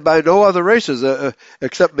times and by no other races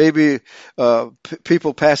except maybe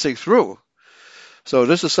people passing through. So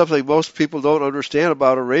this is something most people don't understand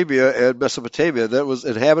about Arabia and Mesopotamia, that was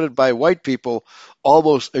inhabited by white people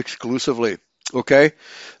almost exclusively. Okay?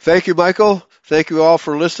 Thank you, Michael. Thank you all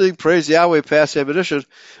for listening. Praise Yahweh, pass ammunition.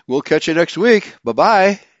 We'll catch you next week.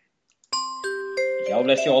 Bye-bye. God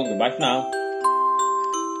bless you all. Goodbye for now.